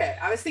Rachel. Okay,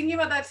 I was thinking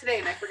about that today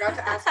and I forgot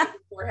to ask you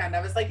beforehand.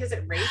 I was like, is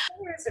it Rachel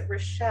or is it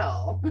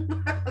Rochelle?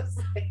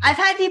 I've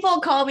had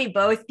people call me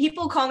both.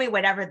 People call me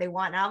whatever they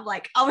want. And I'm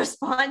like, I'll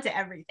respond to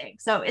everything.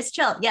 So it's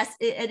chill. Yes,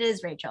 it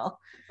is Rachel.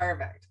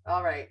 Perfect.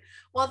 All right.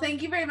 Well,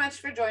 thank you very much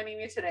for joining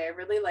me today. I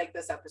really like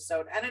this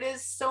episode. And it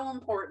is so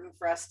important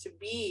for us to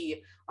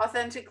be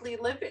authentically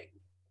living.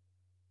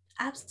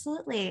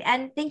 Absolutely.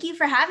 And thank you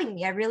for having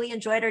me. I really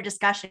enjoyed our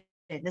discussion.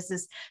 This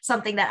is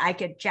something that I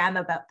could jam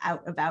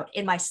out about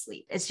in my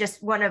sleep. It's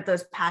just one of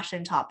those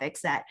passion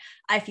topics that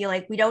I feel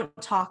like we don't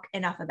talk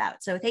enough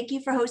about. So thank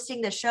you for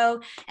hosting the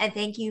show, and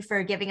thank you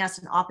for giving us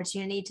an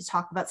opportunity to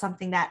talk about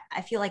something that I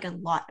feel like a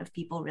lot of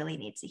people really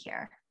need to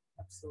hear.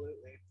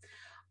 Absolutely.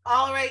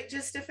 All right,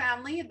 Just a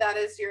Family, that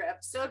is your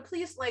episode.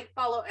 Please like,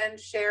 follow, and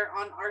share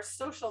on our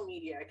social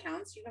media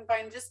accounts. You can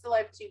find Just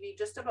Alive TV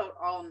just about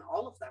on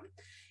all of them.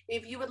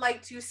 If you would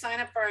like to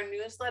sign up for our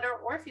newsletter,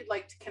 or if you'd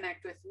like to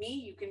connect with me,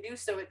 you can do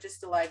so at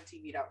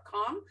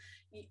justalivetv.com.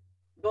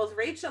 Both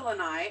Rachel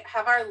and I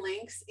have our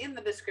links in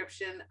the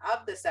description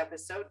of this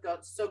episode.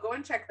 So go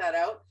and check that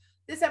out.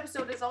 This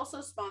episode is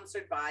also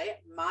sponsored by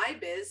My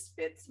Biz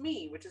Fits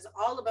Me, which is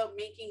all about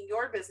making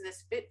your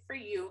business fit for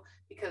you,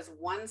 because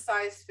one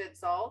size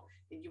fits all,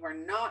 and you are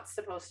not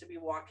supposed to be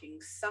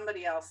walking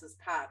somebody else's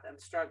path and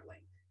struggling.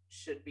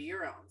 Should be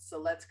your own. So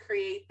let's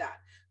create that.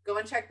 Go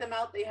and check them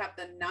out. They have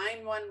the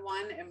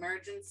 911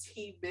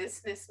 emergency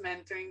business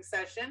mentoring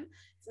session.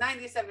 It's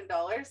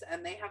 $97,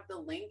 and they have the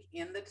link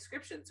in the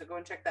description. So go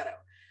and check that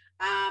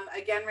out.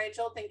 Again,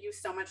 Rachel, thank you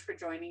so much for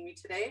joining me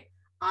today.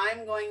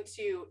 I'm going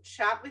to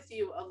chat with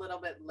you a little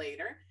bit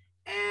later.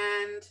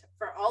 And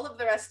for all of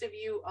the rest of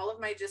you, all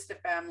of my Just a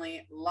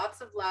Family, lots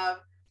of love.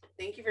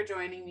 Thank you for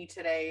joining me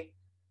today.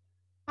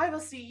 I will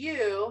see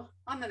you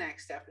on the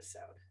next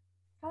episode.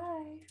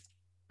 Bye.